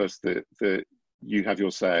important to us that you have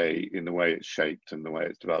your say in the way it's shaped and the way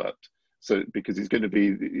it's developed. So, because it's going to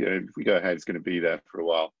be, you know, if we go ahead, it's going to be there for a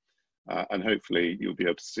while. And hopefully you'll be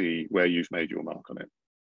able to see where you've made your mark on it.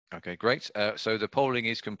 Okay, great. So the polling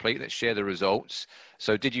is complete. Let's share the results.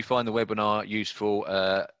 So did you find the webinar useful?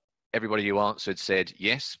 Everybody who answered said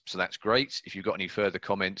yes, so that's great. If you've got any further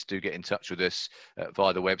comments, do get in touch with us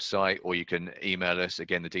via the website, or you can email us.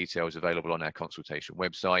 Again, the details available on our consultation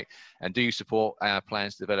website. And do you support our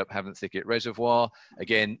plans to develop Havant Thicket Reservoir?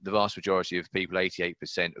 Again, the vast majority of people,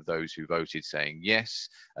 88% of those who voted, saying yes,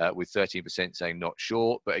 with 13% saying not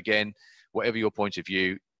sure. But again, whatever your point of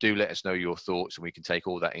view, do let us know your thoughts, and we can take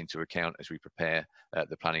all that into account as we prepare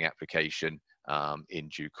the planning application in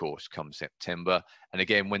due course come September. And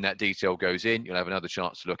again, when that detail goes in, you'll have another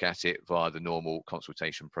chance to look at it via the normal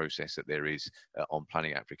consultation process that there is on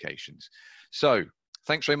planning applications. So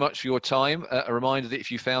thanks very much for your time. A reminder that if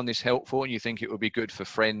you found this helpful and you think it would be good for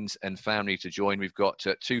friends and family to join, we've got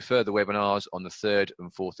 2 further webinars on the 3rd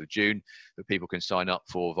and 4th of June that people can sign up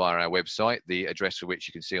for via our website, the address for which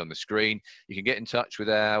you can see on the screen. You can get in touch with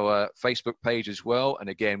our Facebook page as well. And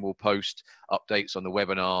again, we'll post updates on the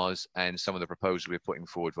webinars and some of the proposals we're putting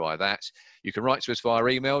forward via that. You can write to us via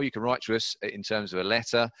email. You can write to us in terms of a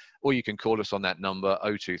letter, or you can call us on that number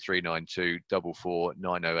 02392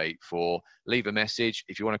 449084. Leave a message.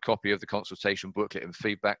 If you want a copy of the consultation booklet and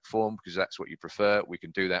feedback form, because that's what you prefer, we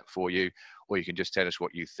can do that for you, or you can just tell us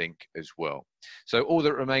what you think as well. So all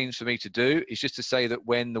that remains for me to do is just to say that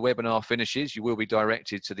when the webinar finishes, you will be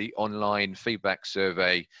directed to the online feedback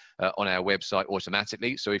survey on our website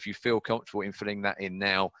automatically. So if you feel comfortable in filling that in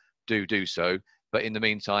now, do so. But in the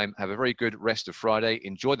meantime, have a very good rest of Friday.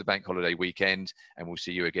 Enjoy the bank holiday weekend, and we'll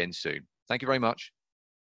see you again soon. Thank you very much.